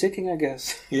makes you ticking, I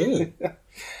guess. Yeah.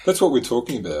 That's what we're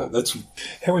talking about. That's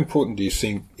how important do you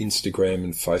think Instagram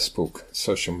and Facebook,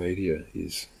 social media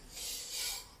is?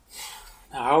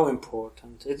 How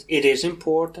important? It is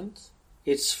important.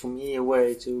 It's, for me,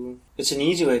 it's an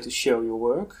easy way to show your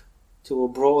work to a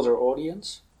broader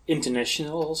audience.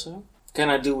 International also. Can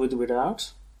I do it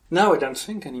without? No, I don't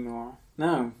think anymore.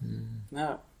 No.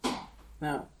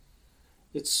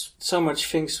 It's so much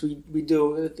things we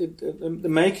do. The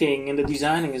making and the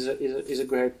designing is a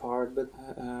great part, but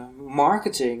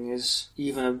marketing is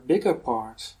even a bigger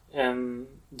part, and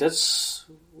that's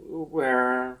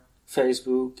where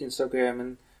Facebook, Instagram,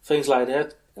 and things like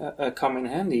that come in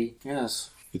handy. Yes.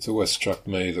 It's always struck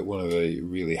me that one of the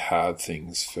really hard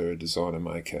things for a designer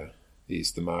maker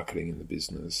is the marketing in the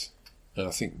business. And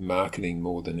I think marketing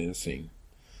more than anything.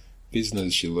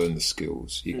 Business, you learn the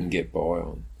skills you can get by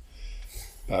on.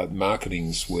 But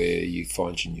marketing's where you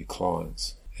find your new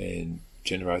clients and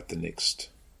generate the next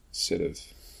set of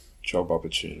job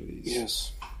opportunities.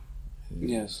 Yes.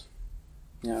 Yes.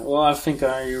 Yeah. Well, I think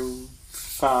I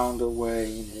found a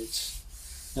way in it.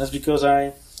 That's because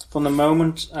from the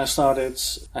moment I started,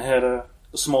 I had a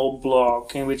small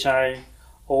blog in which I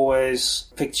always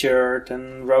pictured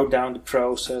and wrote down the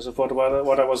process of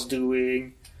what I was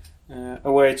doing,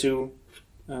 a way to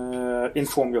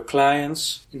inform your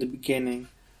clients in the beginning,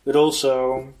 but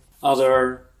also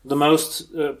the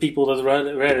most people that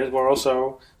read it were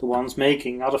also the ones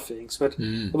making other things. But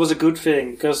it was a good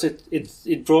thing because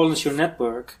it broadens your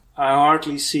network. I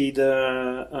hardly see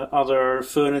the other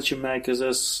furniture makers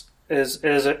as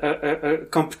a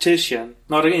competition.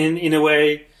 Not in a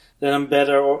way that I'm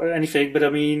better or anything, but I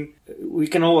mean, we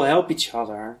can all help each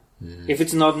other. If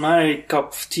it's not my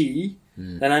cup of tea,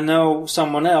 then I know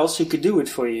someone else who could do it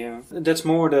for you. That's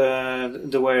more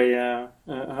the way I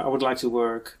would like to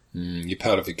work. You're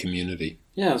part of a community.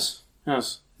 Yes. Yeah.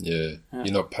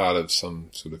 You're not part of some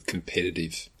sort of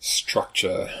competitive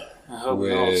structure. I hope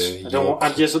not.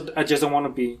 I just don't want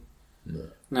to be.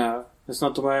 No, that's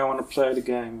not the way I want to play the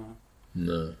game.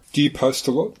 No. Do you post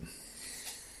a lot?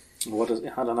 I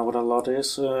don't know what a lot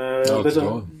is.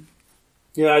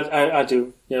 Yeah, I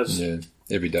do. Yes. Yeah,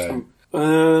 every day.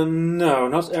 No,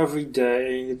 not every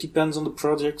day. It depends on the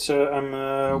project I'm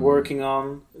working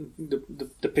on.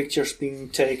 The pictures being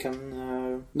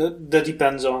taken. That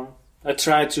depends on. I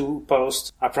try to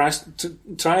post. I try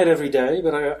it every day,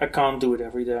 but I can't do it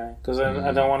every day because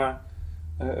I don't want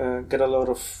to get a lot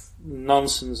of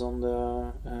nonsense on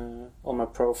my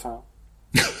profile.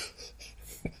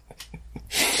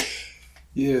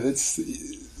 Yeah,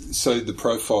 so the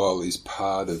profile is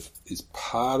part of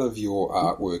your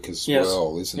artwork as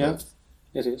well, isn't it?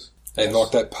 It is. And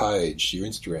like that page, your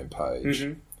Instagram page,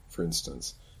 for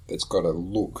instance, that's got a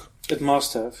look. It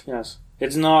must have, yes.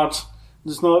 It's not.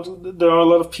 There are a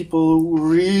lot of people who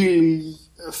really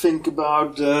think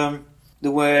about the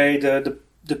way the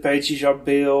pages are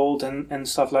built and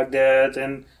stuff like that,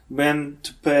 and when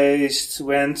to paste,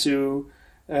 when to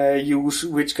use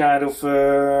which kind of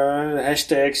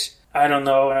hashtags. I don't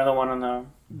know, and I don't want to know.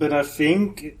 But I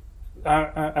think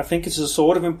it's a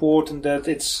sort of important that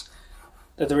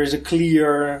there is a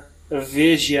clear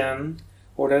vision,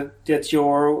 or that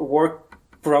your work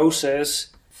process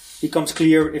becomes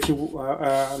clear if you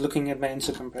are looking at my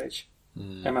Instagram page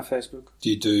and my Facebook. Do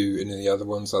you do any other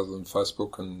ones other than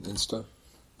Facebook and Insta?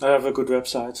 I have a good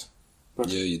website.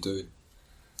 Yeah, you do.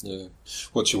 Yeah.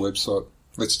 What's your website?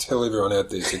 Let's tell everyone out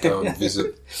there to go and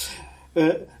visit.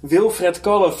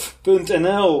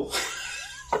 Wilfredkalf.nl.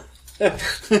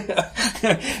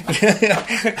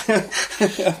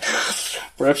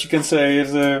 Perhaps you can say it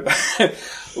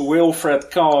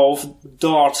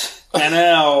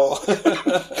wilfredkalf.nl.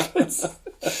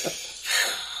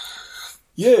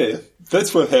 Yeah,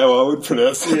 that's how I would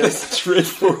pronounce it. Yes. It's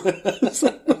dreadful.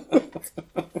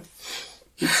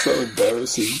 It's so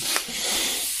embarrassing.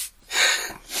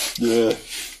 Yeah.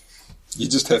 You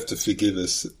just have to forgive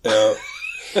us. The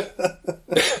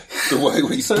way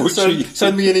we butcher you.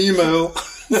 Send me an email.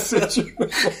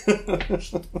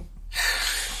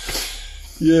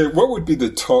 Yeah, what would be the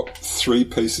top 3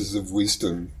 pieces of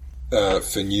wisdom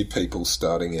for new people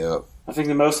starting out? I think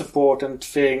the most important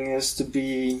thing is to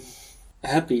be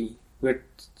happy with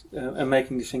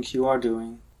making the things you are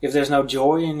doing. If there's no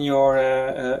joy in your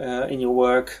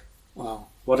work, well,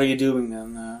 what are you doing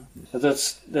then?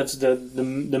 That's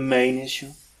the main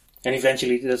issue, and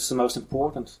eventually that's the most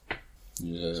important.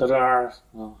 Yeah. So there are,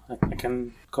 I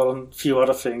can call on a few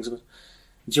other things, but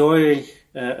joy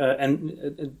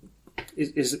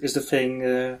is the thing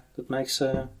that makes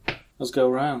us go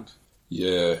around.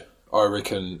 Yeah, I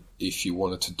reckon if you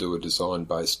wanted to do a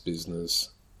design-based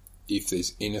business, if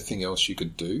there's anything else you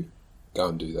could do, go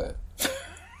and do that.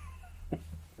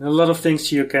 A lot of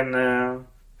things you can.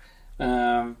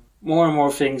 More and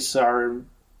more things are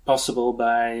possible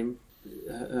by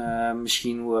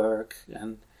machine work,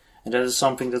 and that is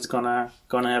something that's gonna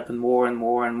happen more and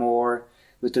more and more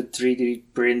with the 3D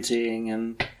printing.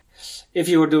 And if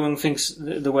you are doing things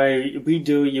the way we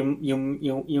do,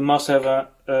 you must have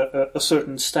a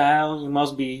certain style. You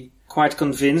must be quite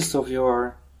convinced of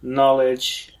your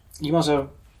knowledge. You must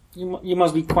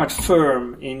be quite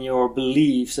firm in your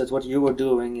beliefs that what you are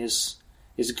doing is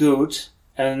good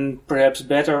and perhaps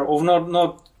better, or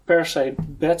not per se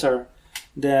better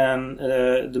than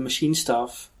the machine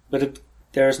stuff, but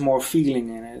there's more feeling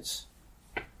in it.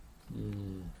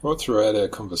 Right throughout our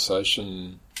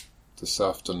conversation this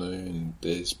afternoon,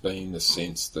 there's been the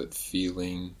sense that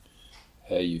feeling,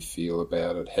 how you feel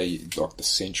about it, like the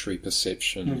sensory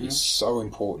perception is so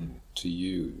important to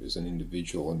you as an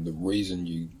individual, and the reason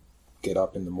you get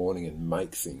up in the morning and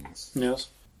make things.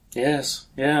 Yes,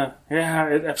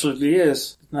 it absolutely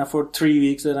is. Now for 3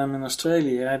 weeks that I'm in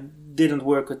Australia, I didn't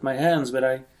work with my hands, but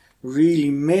I really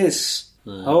miss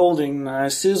holding my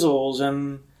scissors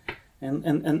and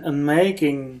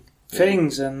making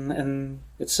things, and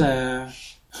it's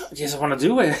yes, I want to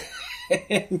do it.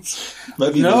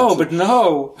 Maybe but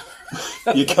no.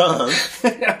 You can't.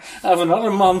 I have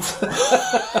another month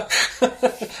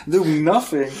doing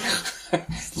nothing,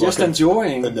 just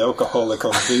enjoying. An alcoholic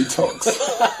on detox.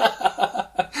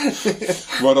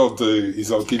 What I'll do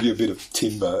is I'll give you a bit of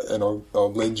timber and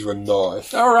I'll lend you a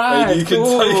knife. All right, and you can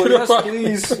take it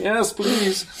away. Yes,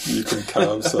 please. You can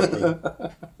carve something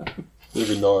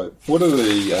every night. What are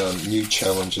the new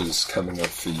challenges coming up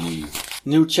for you?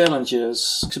 New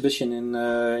challenges. Exhibition in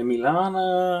Milan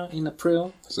in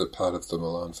April. Is it part of the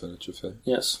Milan Furniture Fair?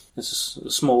 Yes, it's a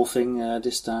small thing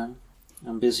this time.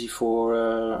 I'm busy for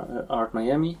Art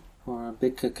Miami, for a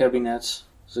big cabinet.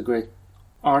 It's a great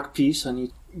art piece I need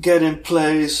to get in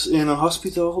place in a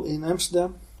hospital in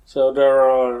Amsterdam. So there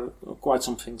are quite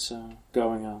some things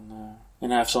going on.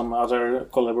 And I have some other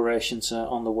collaborations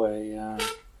on the way.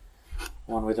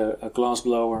 One with a glass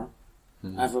blower.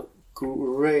 I have a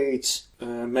great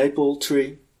maple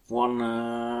tree,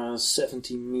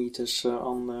 70 meters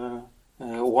on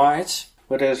wide.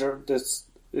 But it's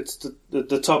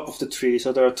the top of the tree,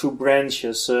 so there are two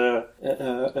branches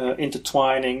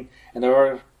intertwining, and there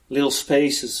are little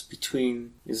spaces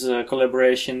between. It's a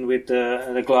collaboration with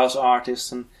the glass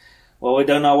artist, and well, we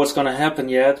don't know what's going to happen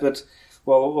yet, but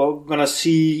well, we're going to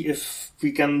see if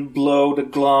we can blow the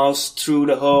glass through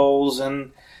the holes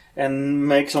and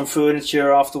make some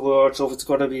furniture afterwards, or if it's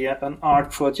going to be an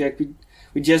art project.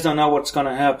 We just don't know what's going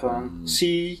to happen.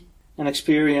 See and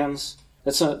experience.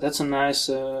 That's a nice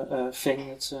thing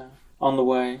that's on the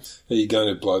way. Are you going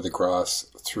to blow the grass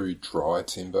through dry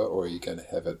timber, or are you going to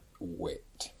have it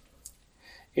wet?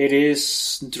 It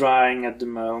is drying at the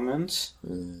moment.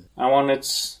 I want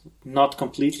it not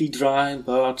completely dry,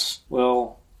 but,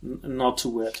 well, not too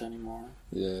wet anymore.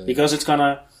 Yeah. Because it's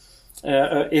gonna,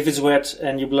 if it's wet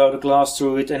and you blow the glass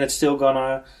through it, and it's still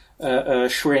gonna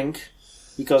shrink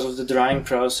because of the drying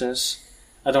process.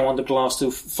 I don't want the glass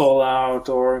to fall out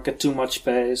or get too much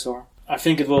space, or I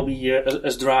think it will be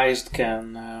as dry as it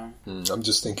can. I'm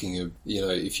just thinking of,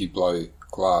 if you blow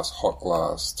hot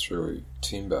glass through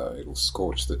timber, it'll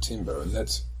scorch the timber, and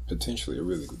that's potentially a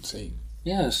really good thing.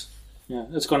 Yes. Yeah,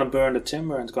 it's going to burn the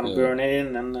timber, and it's going to burn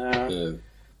in, and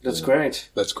that's great.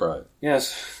 That's great.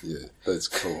 Yes. Yeah, that's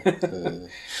cool.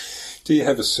 Do you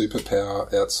have a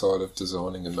superpower outside of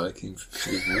designing and making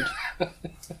with wood?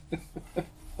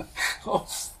 Oh.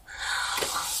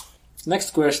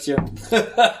 Next question.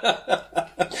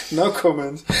 No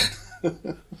comment.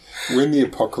 When the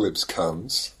apocalypse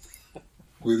comes,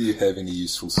 will you have any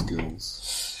useful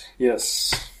skills?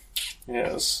 Yes.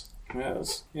 Yeah,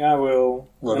 I will.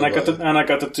 And I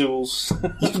got the tools.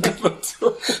 You've got the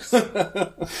tools.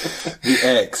 The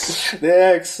axe. The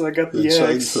axe. I got the axe.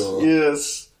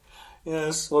 Chainsaw.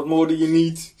 Yes. What more do you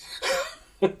need?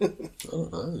 I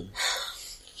don't know.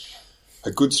 A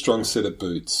good strong set of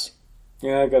boots.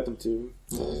 Yeah, I got them too.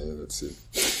 Yeah, that's it.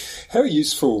 How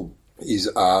useful is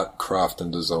art, craft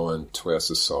and design to our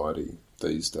society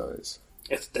these days?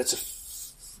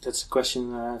 That's a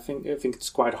question I think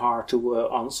it's quite hard to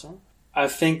answer. I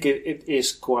think it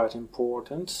is quite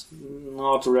important,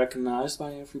 not recognized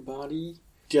by everybody.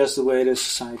 Just the way the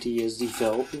society is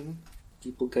developing.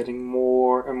 People getting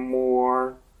more and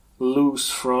more loose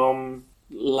from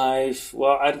life.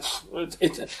 Well, I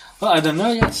don't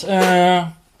know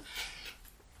yet.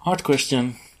 Hard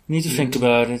question. Need to think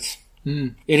about it.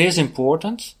 It is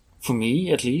important, for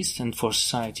me at least, and for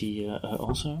society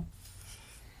also.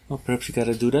 Well, perhaps you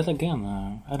gotta do that again.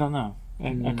 I don't know.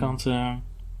 I can't...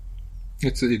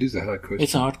 It is a hard question.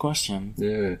 It's a hard question.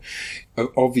 Yeah.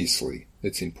 Obviously,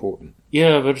 it's important.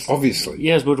 Yeah, but... Obviously.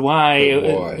 Yes, but why?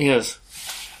 But why? Yes.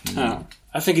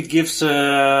 I think it gives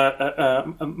a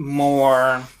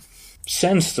more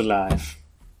sense to life.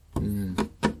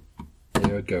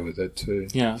 Yeah, I'd go with that too.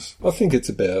 Yes. I think it's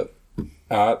about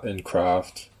art and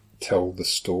craft tell the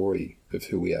story of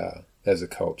who we are as a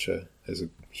culture, as a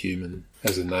human,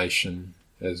 as a nation,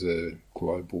 as a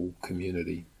global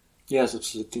community. Yes,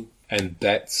 absolutely. And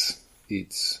that's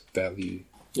its value.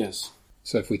 Yes.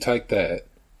 So if we take that,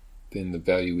 then the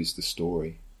value is the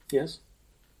story. Yes.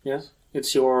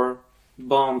 It's your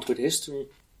bond with history.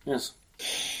 Yes.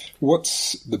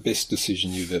 What's the best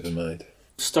decision you've ever made?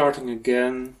 Starting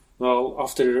again, well,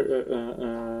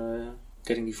 after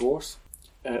getting divorced,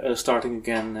 starting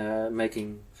again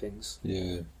making things.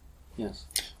 Yeah. Yes.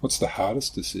 What's the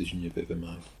hardest decision you've ever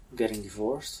made? Getting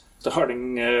divorced.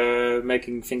 Starting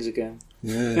making things again.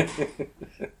 Yeah.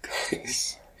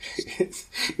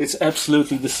 It's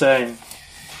absolutely the same.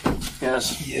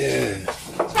 Yes. Yeah.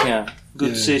 Yeah.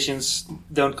 Good decisions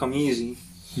don't come easy.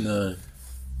 No.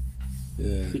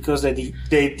 Yeah. Because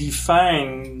they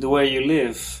define the way you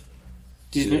live.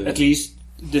 At least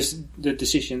the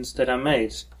decisions that I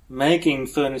made. Making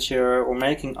furniture or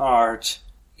making art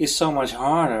is so much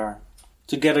harder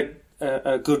to get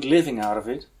a good living out of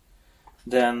it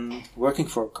than working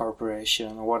for a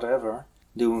corporation or whatever,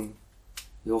 doing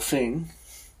your thing,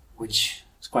 which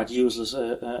is quite useless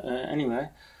anyway.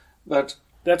 But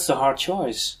that's the hard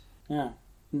choice. Yeah,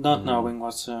 not knowing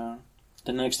what the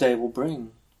next day will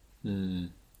bring. The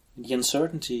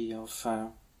uncertainty of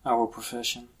our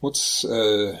profession.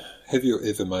 Have you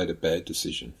ever made a bad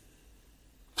decision?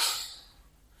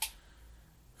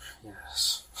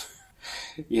 Yes.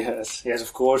 Yes,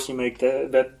 of course you make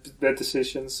bad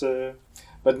decisions,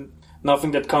 but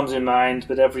nothing that comes in mind.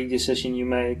 But every decision you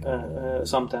make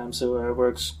sometimes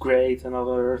works great and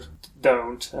others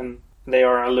don't, and they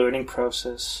are a learning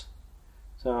process.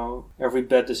 So every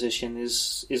bad decision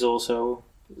is also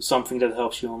something that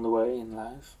helps you on the way in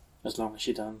life, as long as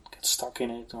you don't get stuck in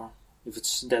it, or if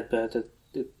it's that bad that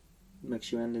it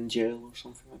makes you end in jail or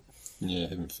something like that. Yeah,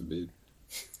 heaven forbid.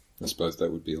 I suppose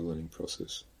that would be a learning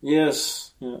process.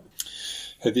 Yes, yeah.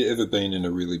 Have you ever been in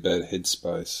a really bad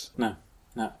headspace? No.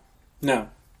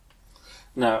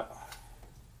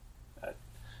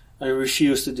 I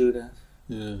refuse to do that.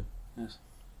 Yeah. Yes.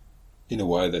 In a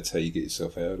way, that's how you get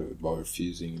yourself out of it, by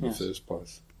refusing in the first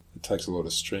place. It takes a lot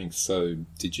of strength. So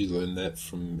did you learn that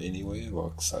from anywhere?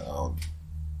 Like, say,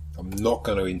 I'm not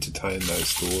going to entertain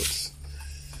those thoughts.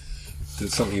 Is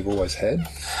it something you've always had?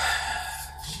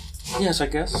 Yes, I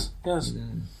guess. Yes.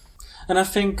 And I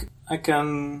think I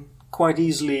can quite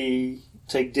easily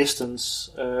take distance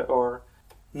or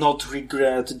not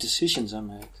regret the decisions I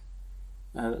make.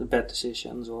 Bad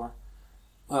decisions, or,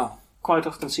 well, quite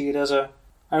often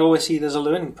I always see it as a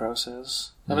learning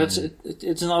process. And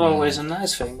it's not always a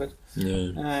nice thing, but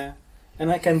and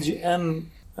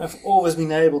I've always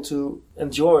been able to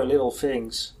enjoy little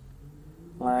things,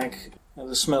 like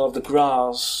the smell of the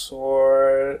grass,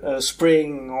 or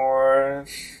spring, or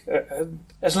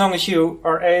as long as you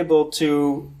are able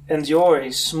to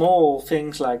enjoy small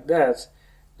things like that,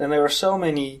 then there are so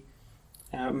many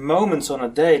moments on a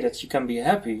day that you can be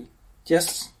happy,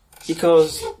 just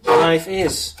because life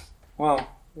is. Well,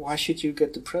 why should you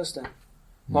get depressed then?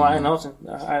 Well, I not.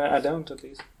 I don't, at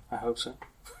least. I hope so.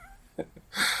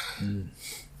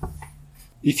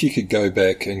 If you could go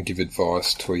back and give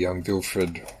advice to a young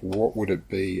Wilfred, what would it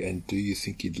be, and do you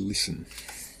think he'd listen?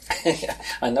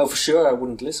 I know for sure I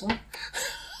wouldn't listen.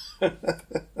 I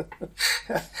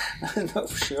know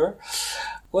for sure.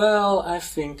 Well, I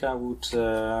think I would...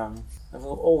 I've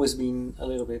always been a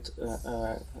little bit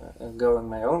going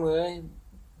my own way,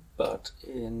 but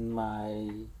in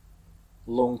my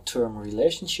long-term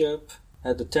relationship, I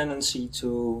had the tendency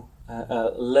to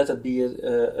let it be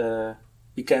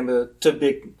became a too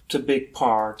big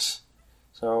part.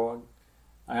 So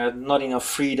I had not enough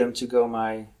freedom to go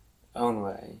my own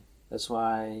way. That's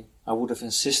why I would have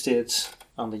insisted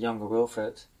on the younger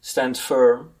Wilfred. Stand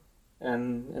firm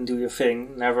and do your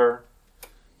thing. Never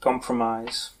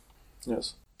compromise.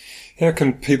 Yes. How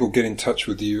can people get in touch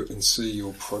with you and see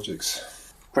your projects?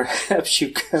 Perhaps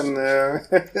you can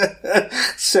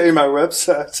say my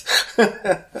website.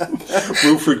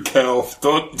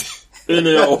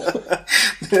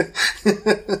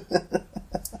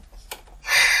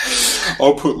 wilfredkalf.nl.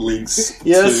 I'll put links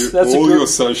to all your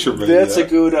social media. That's a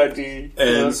good idea.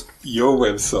 And your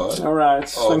website. All right.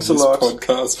 Thanks a lot.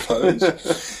 Podcast page.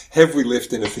 Have we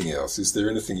left anything else? Is there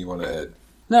anything you want to add?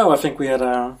 No, I think we had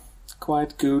a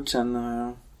quite good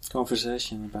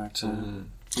conversation about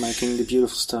making the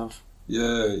beautiful stuff.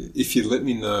 Yeah, if you let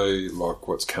me know like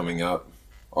what's coming up,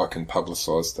 I can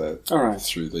publicise that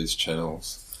through these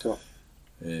channels. Cool.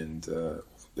 And all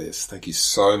the best. Thank you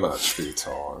so much for your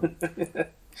time.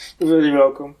 You're very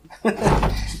welcome.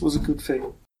 It was a good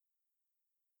thing.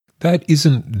 That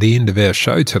isn't the end of our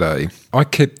show today. I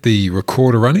kept the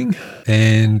recorder running,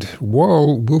 and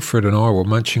while Wilfred and I were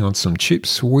munching on some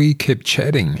chips, we kept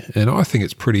chatting, and I think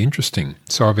it's pretty interesting.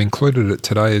 So I've included it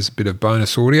today as a bit of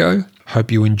bonus audio.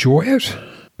 Hope you enjoy it.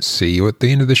 see you at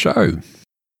the end of the show.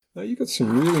 Now, you've got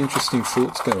some really interesting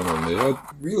thoughts going on there. It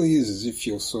really is as if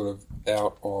you're sort of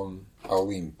out on a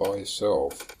limb by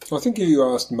yourself. I think if you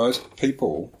asked most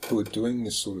people who are doing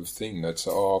this sort of thing, they'd say,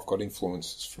 I've got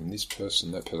influences from this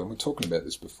person, that person. We're talking about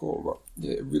this before, but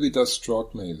yeah, it really does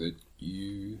strike me that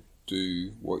you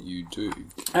do what you do.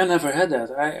 I never had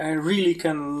that. I really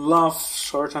can love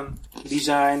certain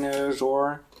designers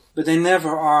but they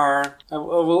never are. I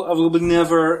will be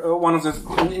never one of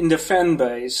the in the fan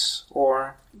base,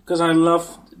 or because I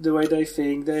love the way they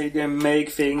think. They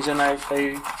make things, and I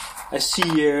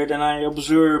see it and I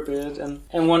observe it,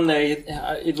 and one day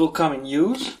it will come in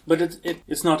use. But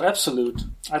it's not absolute.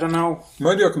 I don't know.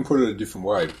 Maybe I can put it a different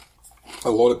way.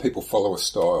 A lot of people follow a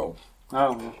style.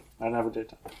 Oh, I never did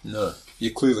that. No,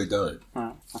 you clearly don't.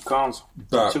 No, I can't.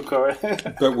 But, Too correct.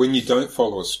 but when you don't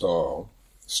follow a style,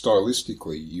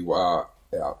 stylistically, you are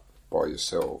out by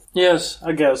yourself. Yes,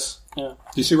 I guess. Yeah.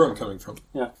 Do you see where I'm coming from?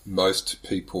 Yeah. Most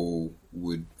people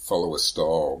would follow a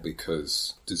style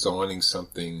because designing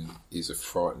something is a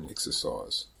frightening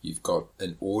exercise. You've got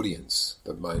an audience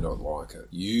that may not like it.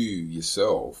 You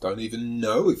yourself don't even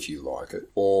know if you like it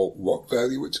or what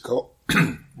value it's got.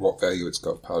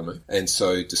 Pardon me. And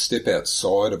so to step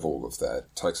outside of all of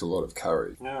that takes a lot of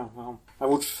courage. Yeah, well, I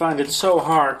would find it so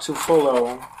hard to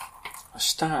follow a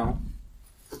style.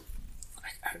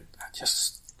 I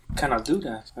just cannot do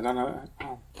that. I don't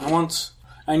know.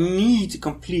 I need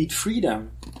complete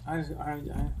freedom.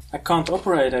 I can't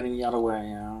operate any other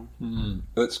way.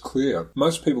 That's clear.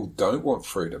 Most people don't want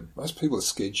freedom. Most people are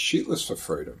scared shitless for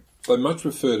freedom. They much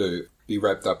prefer to be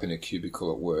wrapped up in a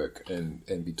cubicle at work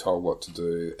and be told what to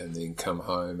do and then come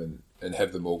home and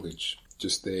have the mortgage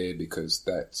just there because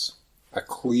that's a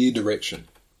clear direction.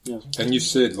 Yes. And you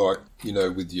said,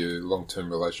 with your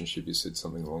long-term relationship, you said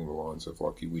something along the lines of,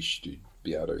 you wished you'd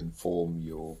be able to inform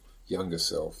your younger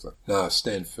self that,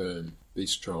 stand firm, be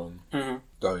strong,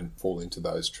 don't fall into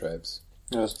those traps.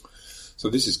 Yes. So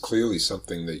this is clearly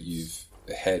something that you've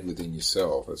had within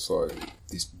yourself. It's like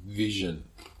this vision,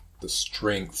 the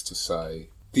strength to say,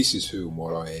 this is who and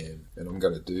what I am, and I'm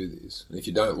going to do this. And if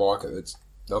you don't like it, it's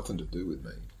nothing to do with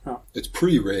me. No. It's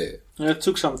pretty rare. Yeah, it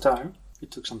took some time.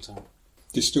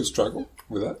 Do you still struggle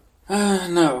with that?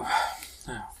 No.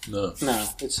 No. No,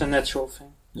 it's a natural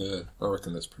thing. Yeah, I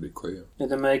reckon that's pretty clear. Yeah,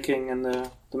 the making and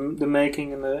the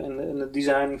making and the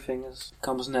designing thing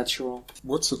comes natural.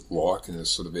 What's it like in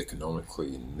sort of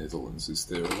economically in the Netherlands? Is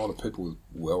there a lot of people with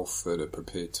wealth that are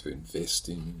prepared to invest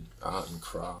in art and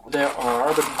craft? There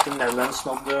are, but the Netherlands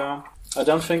not the. I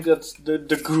don't think that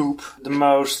the group,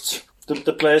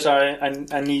 the place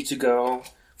I need to go.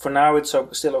 For now, it's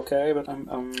still okay, but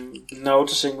I'm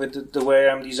noticing with the way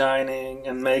I'm designing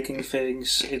and making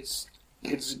things, it's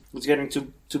getting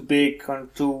too big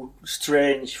and too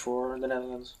strange for the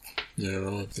Netherlands. Yeah,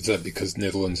 right. Is that because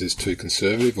Netherlands is too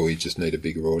conservative, or you just need a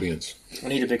bigger audience? I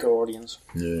need a bigger audience.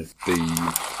 Yeah.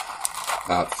 The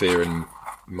art fair in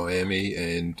Miami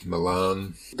and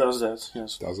Milan Does that,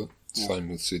 yes. Does it? Yeah. Same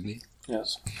with Sydney?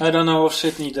 Yes. I don't know if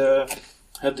Sydney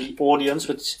had the audience,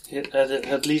 but it had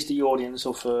at least the audience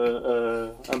of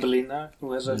Belinda,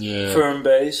 who has a firm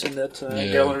base in that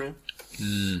gallery.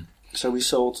 Mm. So we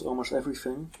sold almost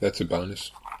everything. That's a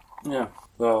bonus. Yeah.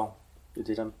 Well, we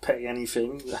didn't pay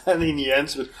anything in the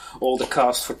end, but all the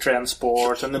cost for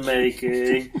transport and the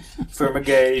making,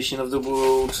 fumigation of the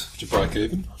wood. Did you break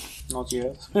even? Not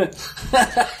yet.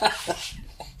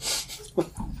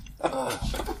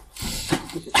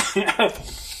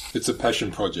 It's a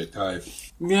passion project, hey?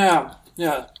 Yeah.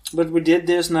 But we did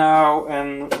this now,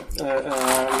 and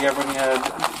we're having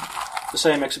the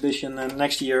same exhibition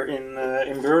next year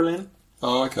in Berlin.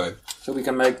 Oh, okay. So we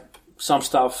can make some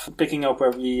stuff picking up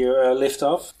where we left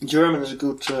off. German is a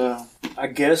good, I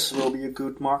guess, will be a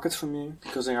good market for me,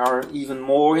 because they are even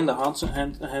more in the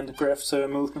handicraft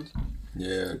movement.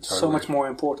 Yeah, it's totally. So much more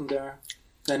important there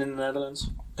than in the Netherlands.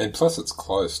 And plus it's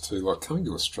close too, like coming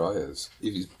to Australia's.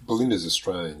 Belinda's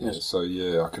Australian, yes. Yeah, so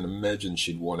yeah, I can imagine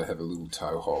she'd want to have a little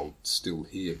toehold still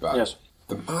here, but yes.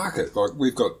 The market, like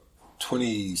we've got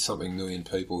 20-something million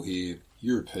people here.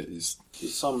 Europe is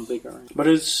some bigger. But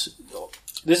this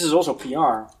is also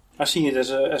PR. I see it as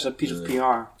a piece of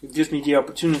PR. It gives me the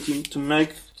opportunity to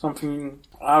make something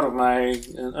out of my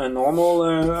normal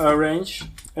range,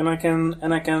 and I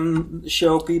can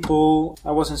show people.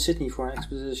 I was in Sydney for an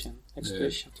exhibition. Yeah,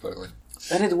 totally.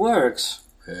 And it works.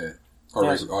 Yeah.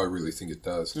 I really think it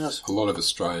does. Yes. A lot of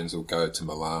Australians will go to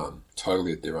Milan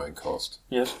totally at their own cost.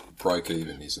 Yes. Break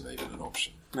even isn't even an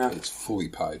option. No. It's fully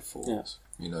paid for. Yes.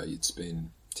 You know, you'd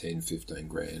spend 10, 15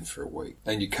 grand for a week.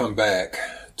 And you come back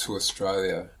to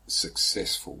Australia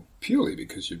successful purely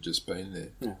because you've just been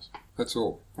there. Yes. That's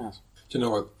all. Yes. Do you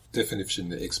know what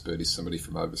definition of expert is? Somebody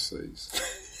from overseas.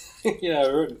 Yeah, I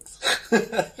heard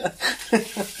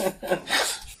it.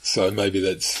 So maybe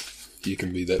you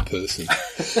can be that person.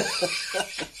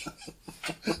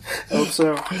 Hope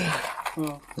so.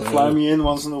 Well, fly me in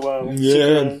once in a while.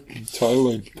 Yeah,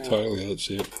 totally, that's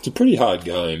it. It's a pretty hard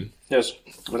game. Yes,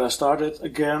 but I started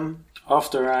again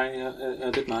after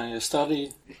I did my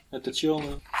study at the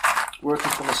children, working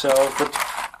for myself, but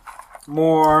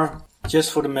more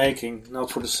just for the making, not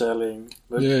for the selling.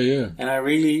 But, Yeah. And I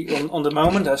really, on the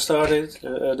moment I started,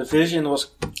 the vision was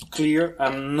clear.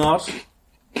 I'm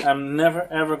never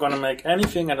ever going to make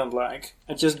anything I don't like.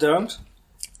 I just don't.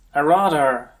 I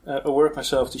rather work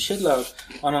myself to shitload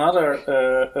on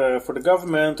another for the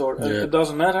government or it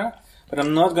doesn't matter, but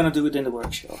I'm not going to do it in the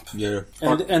workshop. Yeah.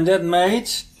 And that made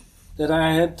that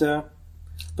I had,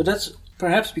 but that's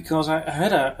perhaps because I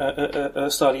had a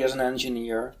study as an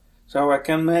engineer, so I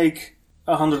can make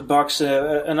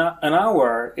 $100 an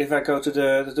hour if I go to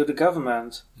the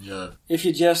government. Yeah. If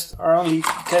you just are only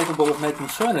capable of making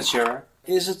furniture,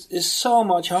 is so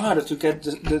much harder to get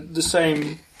the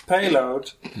same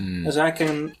payload as I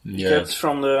can get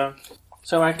from the.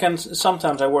 So I can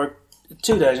sometimes I work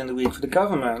 2 days in the week for the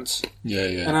government.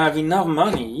 Yeah. And I have enough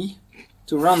money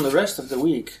to run the rest of the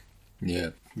week.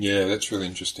 Yeah, that's really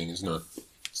interesting, isn't it?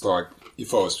 It's like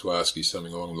if I was to ask you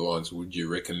something along the lines, would you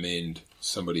recommend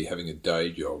somebody having a day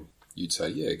job? You'd say,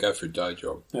 yeah, go for a day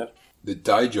job. Yeah. The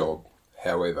day job,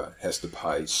 however, has to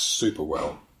pay super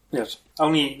well. Yes.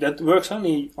 Only that works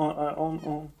only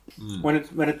on when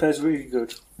it pays really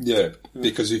good. Yeah,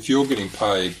 because if you're getting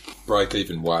paid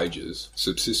break-even wages,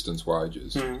 subsistence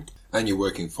wages, and you're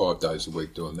working 5 days a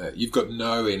week doing that, you've got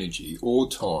no energy or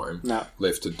time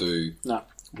left to do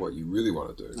what you really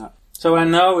want to do. No. So I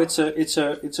know it's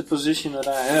a position that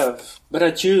I have, but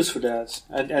I choose for that.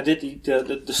 I did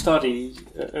the study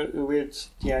with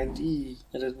the idea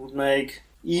that it would make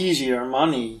easier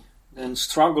money than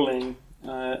struggling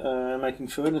making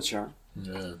furniture.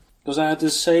 Yeah. Because I had the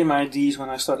same ideas when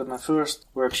I started my first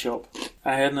workshop.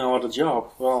 I had no other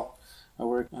job. Well, I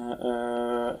worked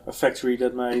a factory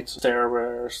that made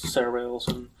stairrails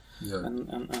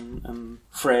and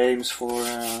frames for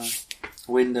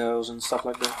windows and stuff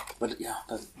like that. But yeah,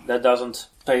 that doesn't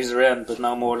pay the rent, but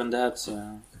no more than that.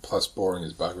 Plus boring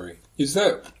as buggery. Is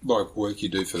that like work you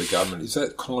do for the government? Is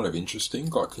that kind of interesting?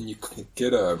 Like, can you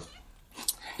get a...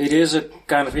 It is a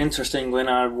kind of interesting when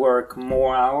I work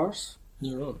more hours.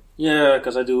 You're right. Yeah,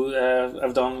 because I do.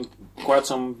 I've done quite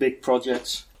some big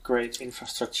projects, great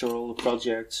infrastructural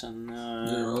projects, and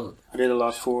right. I did a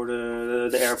lot for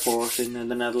the airport in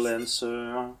the Netherlands,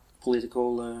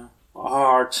 political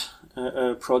hard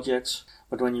projects.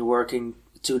 But when you're working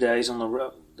 2 days on the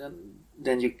road,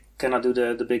 then you cannot do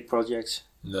the big projects.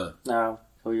 No.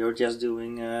 So you're just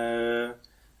doing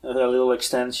little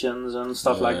extensions and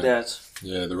stuff like that.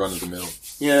 Yeah, the run of the mill.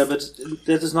 Yeah, but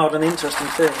that is not an interesting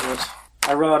thing. But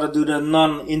I rather do the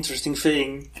non-interesting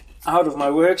thing out of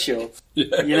my workshop.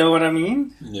 Yeah. You know what I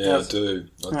mean? Yeah, I do.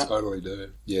 I totally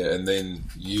do. Yeah, and then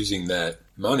using that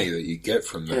money that you get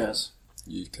from that,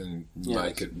 you can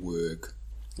make it work.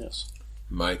 Yes.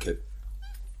 Make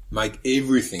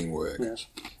everything work. Yes.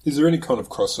 Is there any kind of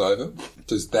crossover?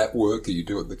 Does that work that you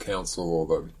do at the council or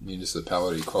the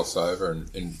municipality cross over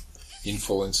and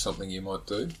influence something you might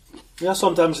do? Yeah,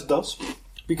 sometimes it does.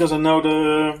 Because I know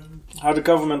how the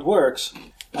government works.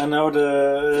 I know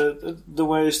the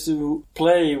ways to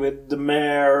play with the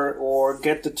mayor or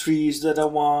get the trees that I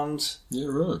want. Yeah,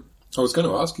 right. I was going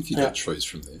to ask if you get trees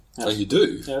from there. Yes. And you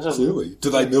do? Yes, clearly. Do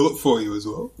they mill it for you as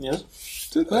well? Yes.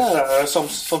 Do they?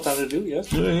 Sometimes they do,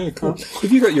 yes. Yeah, cool.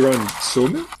 Have you got your own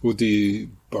sawmill? Or do you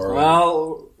borrow?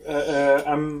 Well,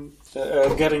 I'm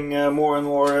getting more and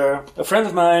more... a friend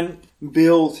of mine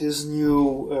built his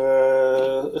new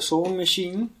sawing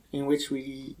machine, in which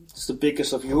it's the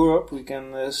biggest of Europe. We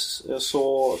can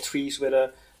saw trees with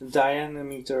a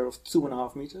diameter of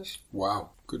 2.5 meters.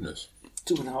 Wow, goodness.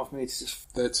 2.5 meters.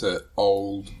 That's an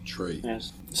old tree.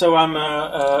 Yes. So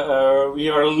we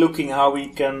are looking how we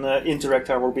can interact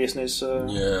our business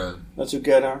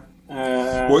together.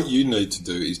 What you need to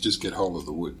do is just get hold of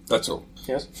the wood. That's all.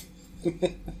 Yes. I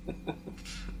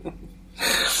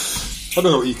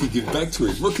don't know what you could give back to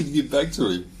him. What could you give back to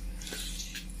him?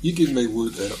 You give me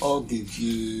wood and I'll give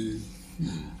you...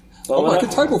 I'll make a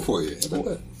table for you. How about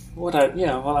that? what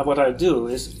I do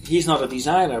is, he's not a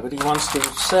designer, but he wants to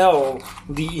sell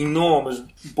the enormous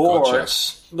boards.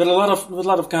 Gotcha. But a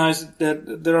lot of guys,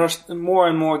 that there are more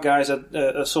and more guys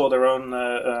that saw their own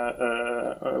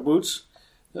boots,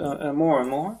 more and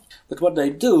more. But what they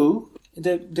do,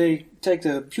 they take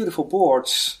the beautiful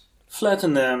boards,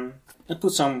 flatten them, and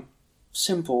put some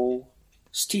simple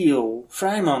steel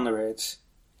frame under it.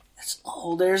 That's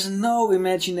all. There's no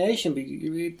imagination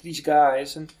with these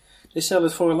guys, and they sell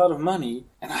it for a lot of money.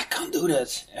 And I can't do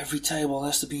that. Every table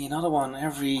has to be another one.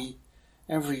 Every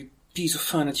piece of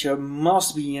furniture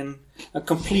must be in a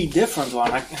complete different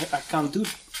one. I can't do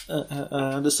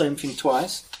the same thing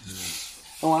twice.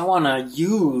 Oh, I want to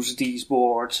use these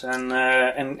boards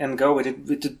and go with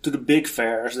it to the big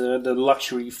fairs, the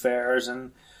luxury fairs,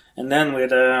 and then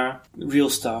with real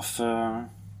stuff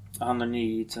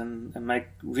underneath and make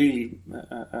really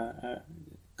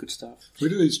good stuff. Where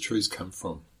do these trees come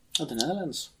from? Oh, the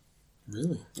Netherlands.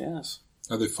 Really? Yes.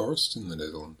 Are there forests in the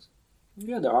Netherlands?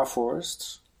 Yeah, there are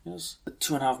forests. Yes,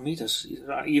 2.5 meters.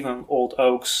 Even old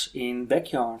oaks in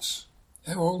backyards.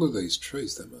 How old are these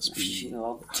trees? They must be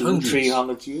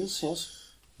 200-300 years. Yes.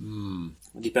 Mm.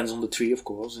 It depends on the tree, of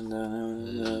course, and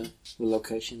the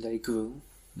location they grew.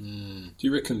 Mm. Do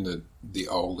you reckon that the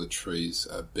older trees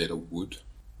are better wood?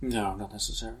 No, not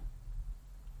necessarily.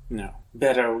 No.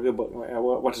 Better.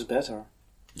 What is better?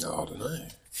 No, I don't know. No.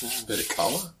 Better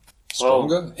colour?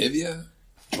 Stronger? Heavier?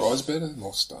 Dries better?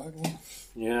 More stable?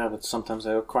 Yeah, but sometimes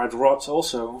they are quite rot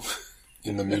also.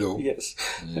 In the middle? Yes.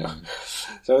 Mm.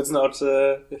 So it's not...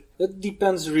 it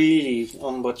depends really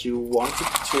on what you want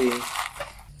with the tree.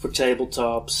 For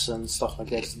tabletops and stuff like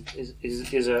that,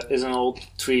 is an old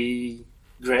tree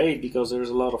great because there's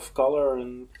a lot of colour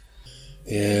and...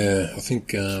 Yeah, I think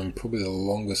probably the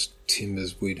longest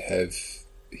timbers we'd have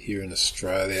here in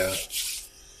Australia,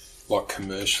 like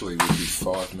commercially, would be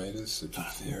 5 metres. It'd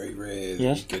be very rare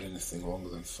that you get anything longer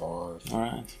than 5. All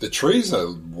right. The trees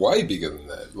are way bigger than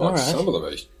that. Like some of them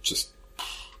are just...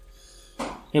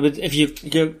 Yeah, but if you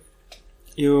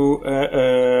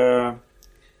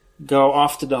go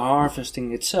after the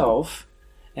harvesting itself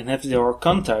and have your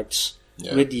contacts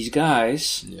with these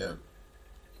guys... Yeah.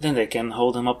 Then they can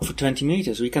hold them up for 20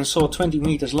 meters. We can saw 20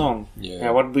 meters long. Yeah.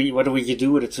 What do we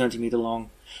do with a 20 meter long?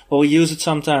 Well, we use it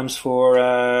sometimes for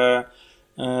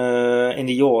in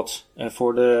the yacht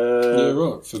for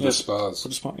the for the spars. For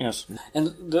the spars, yes.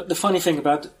 And the funny thing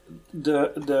about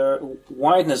the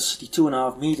wideness, the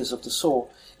 2.5 meters of the saw,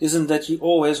 isn't that you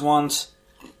always want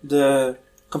the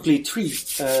complete tree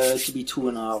to be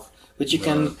 2.5, but you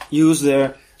can use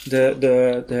the way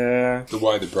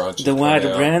the branches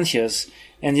wider branches.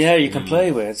 And you can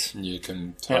play with. You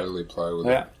can totally play with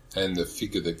it. And the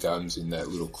figure that comes in that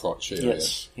little crotch area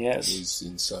is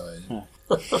insane. Yeah.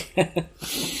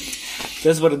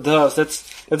 That's what it does. That's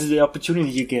the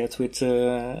opportunity you get with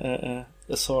a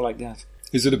saw like that.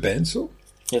 Is it a bandsaw?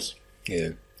 Yes.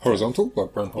 Yeah. Horizontal?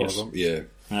 Like run horizontal? Yes.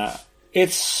 Yeah.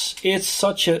 It's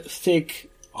such a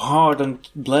thick, hardened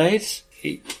blade.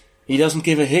 He doesn't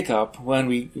give a hiccup when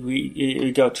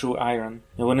we go through iron.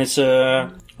 And when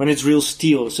it's real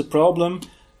steel, it's a problem.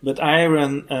 But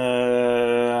iron,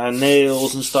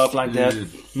 nails and stuff like that,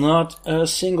 not a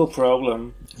single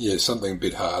problem. Yeah, something a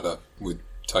bit harder would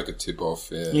take a tip off.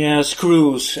 Yeah,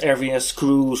 screws. Every has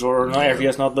screws, or not every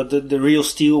has not. But the real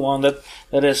steel one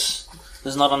that's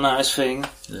not a nice thing.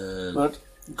 But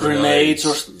grenades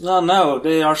or no,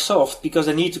 they are soft because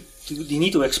they need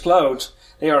to explode.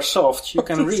 They are soft. You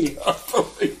can really...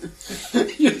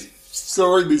 You're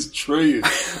sawing this tree and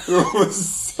all of a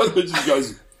sudden it just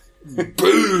goes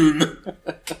boom.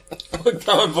 I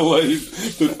can't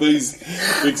believe that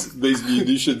these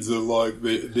munitions are like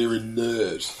they're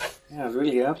inert. Yeah, it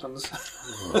really happens.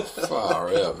 Oh,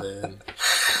 far out, man.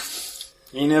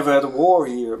 You never had a war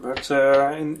here, but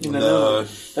in the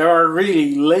Netherlands, there are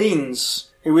really lanes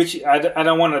in which I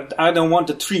don't want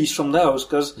the trees from those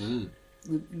because...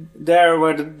 There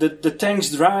were the tanks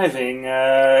driving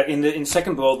in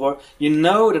Second World War. You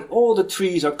know that all the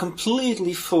trees are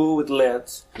completely full with lead.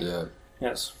 Yeah.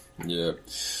 Yes. Yeah.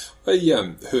 I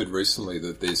heard recently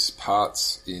that there's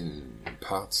parts in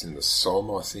the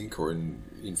Somme, I think, or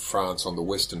in France on the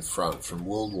Western Front from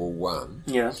World War One.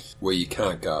 Yeah. Where you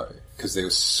can't go because there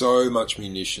was so much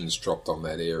munitions dropped on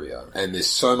that area, and there's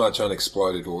so much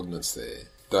unexploded ordnance there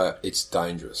that it's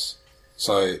dangerous.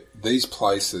 So these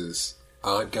places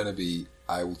aren't going to be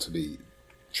able to be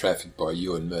trafficked by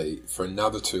you and me for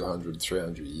another 200,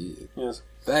 300 years. Yes.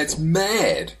 That's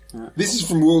mad. Yeah. This is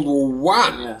from World War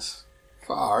One. Yes.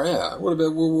 Far out. What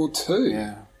about World War Two?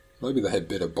 Yeah. Maybe they had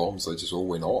better bombs, they just all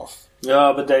went off.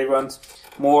 Yeah, but they went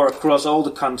more across all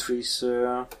the countries.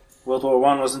 World War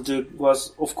One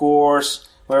was of course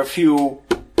were a few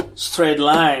straight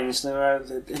lines.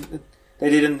 They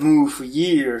didn't move for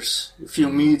years. A few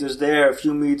meters there, a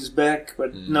few meters back,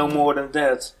 but no more than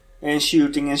that. And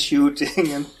shooting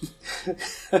and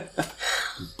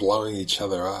blowing each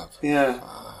other up. Yeah.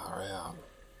 Far out.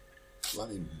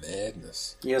 Bloody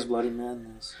madness. Yes, bloody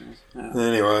madness. Yeah.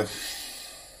 Anyway,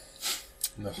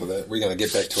 enough of that. We're going to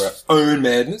get back to our own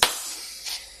madness.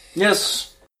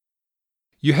 Yes.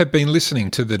 You have been listening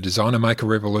to the Designer Maker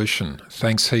Revolution.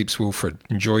 Thanks heaps, Wilfred.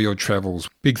 Enjoy your travels.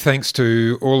 Big thanks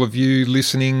to all of you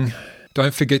listening.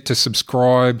 Don't forget to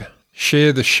subscribe,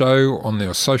 share the show on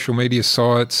your social media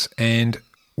sites, and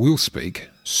we'll speak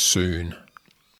soon.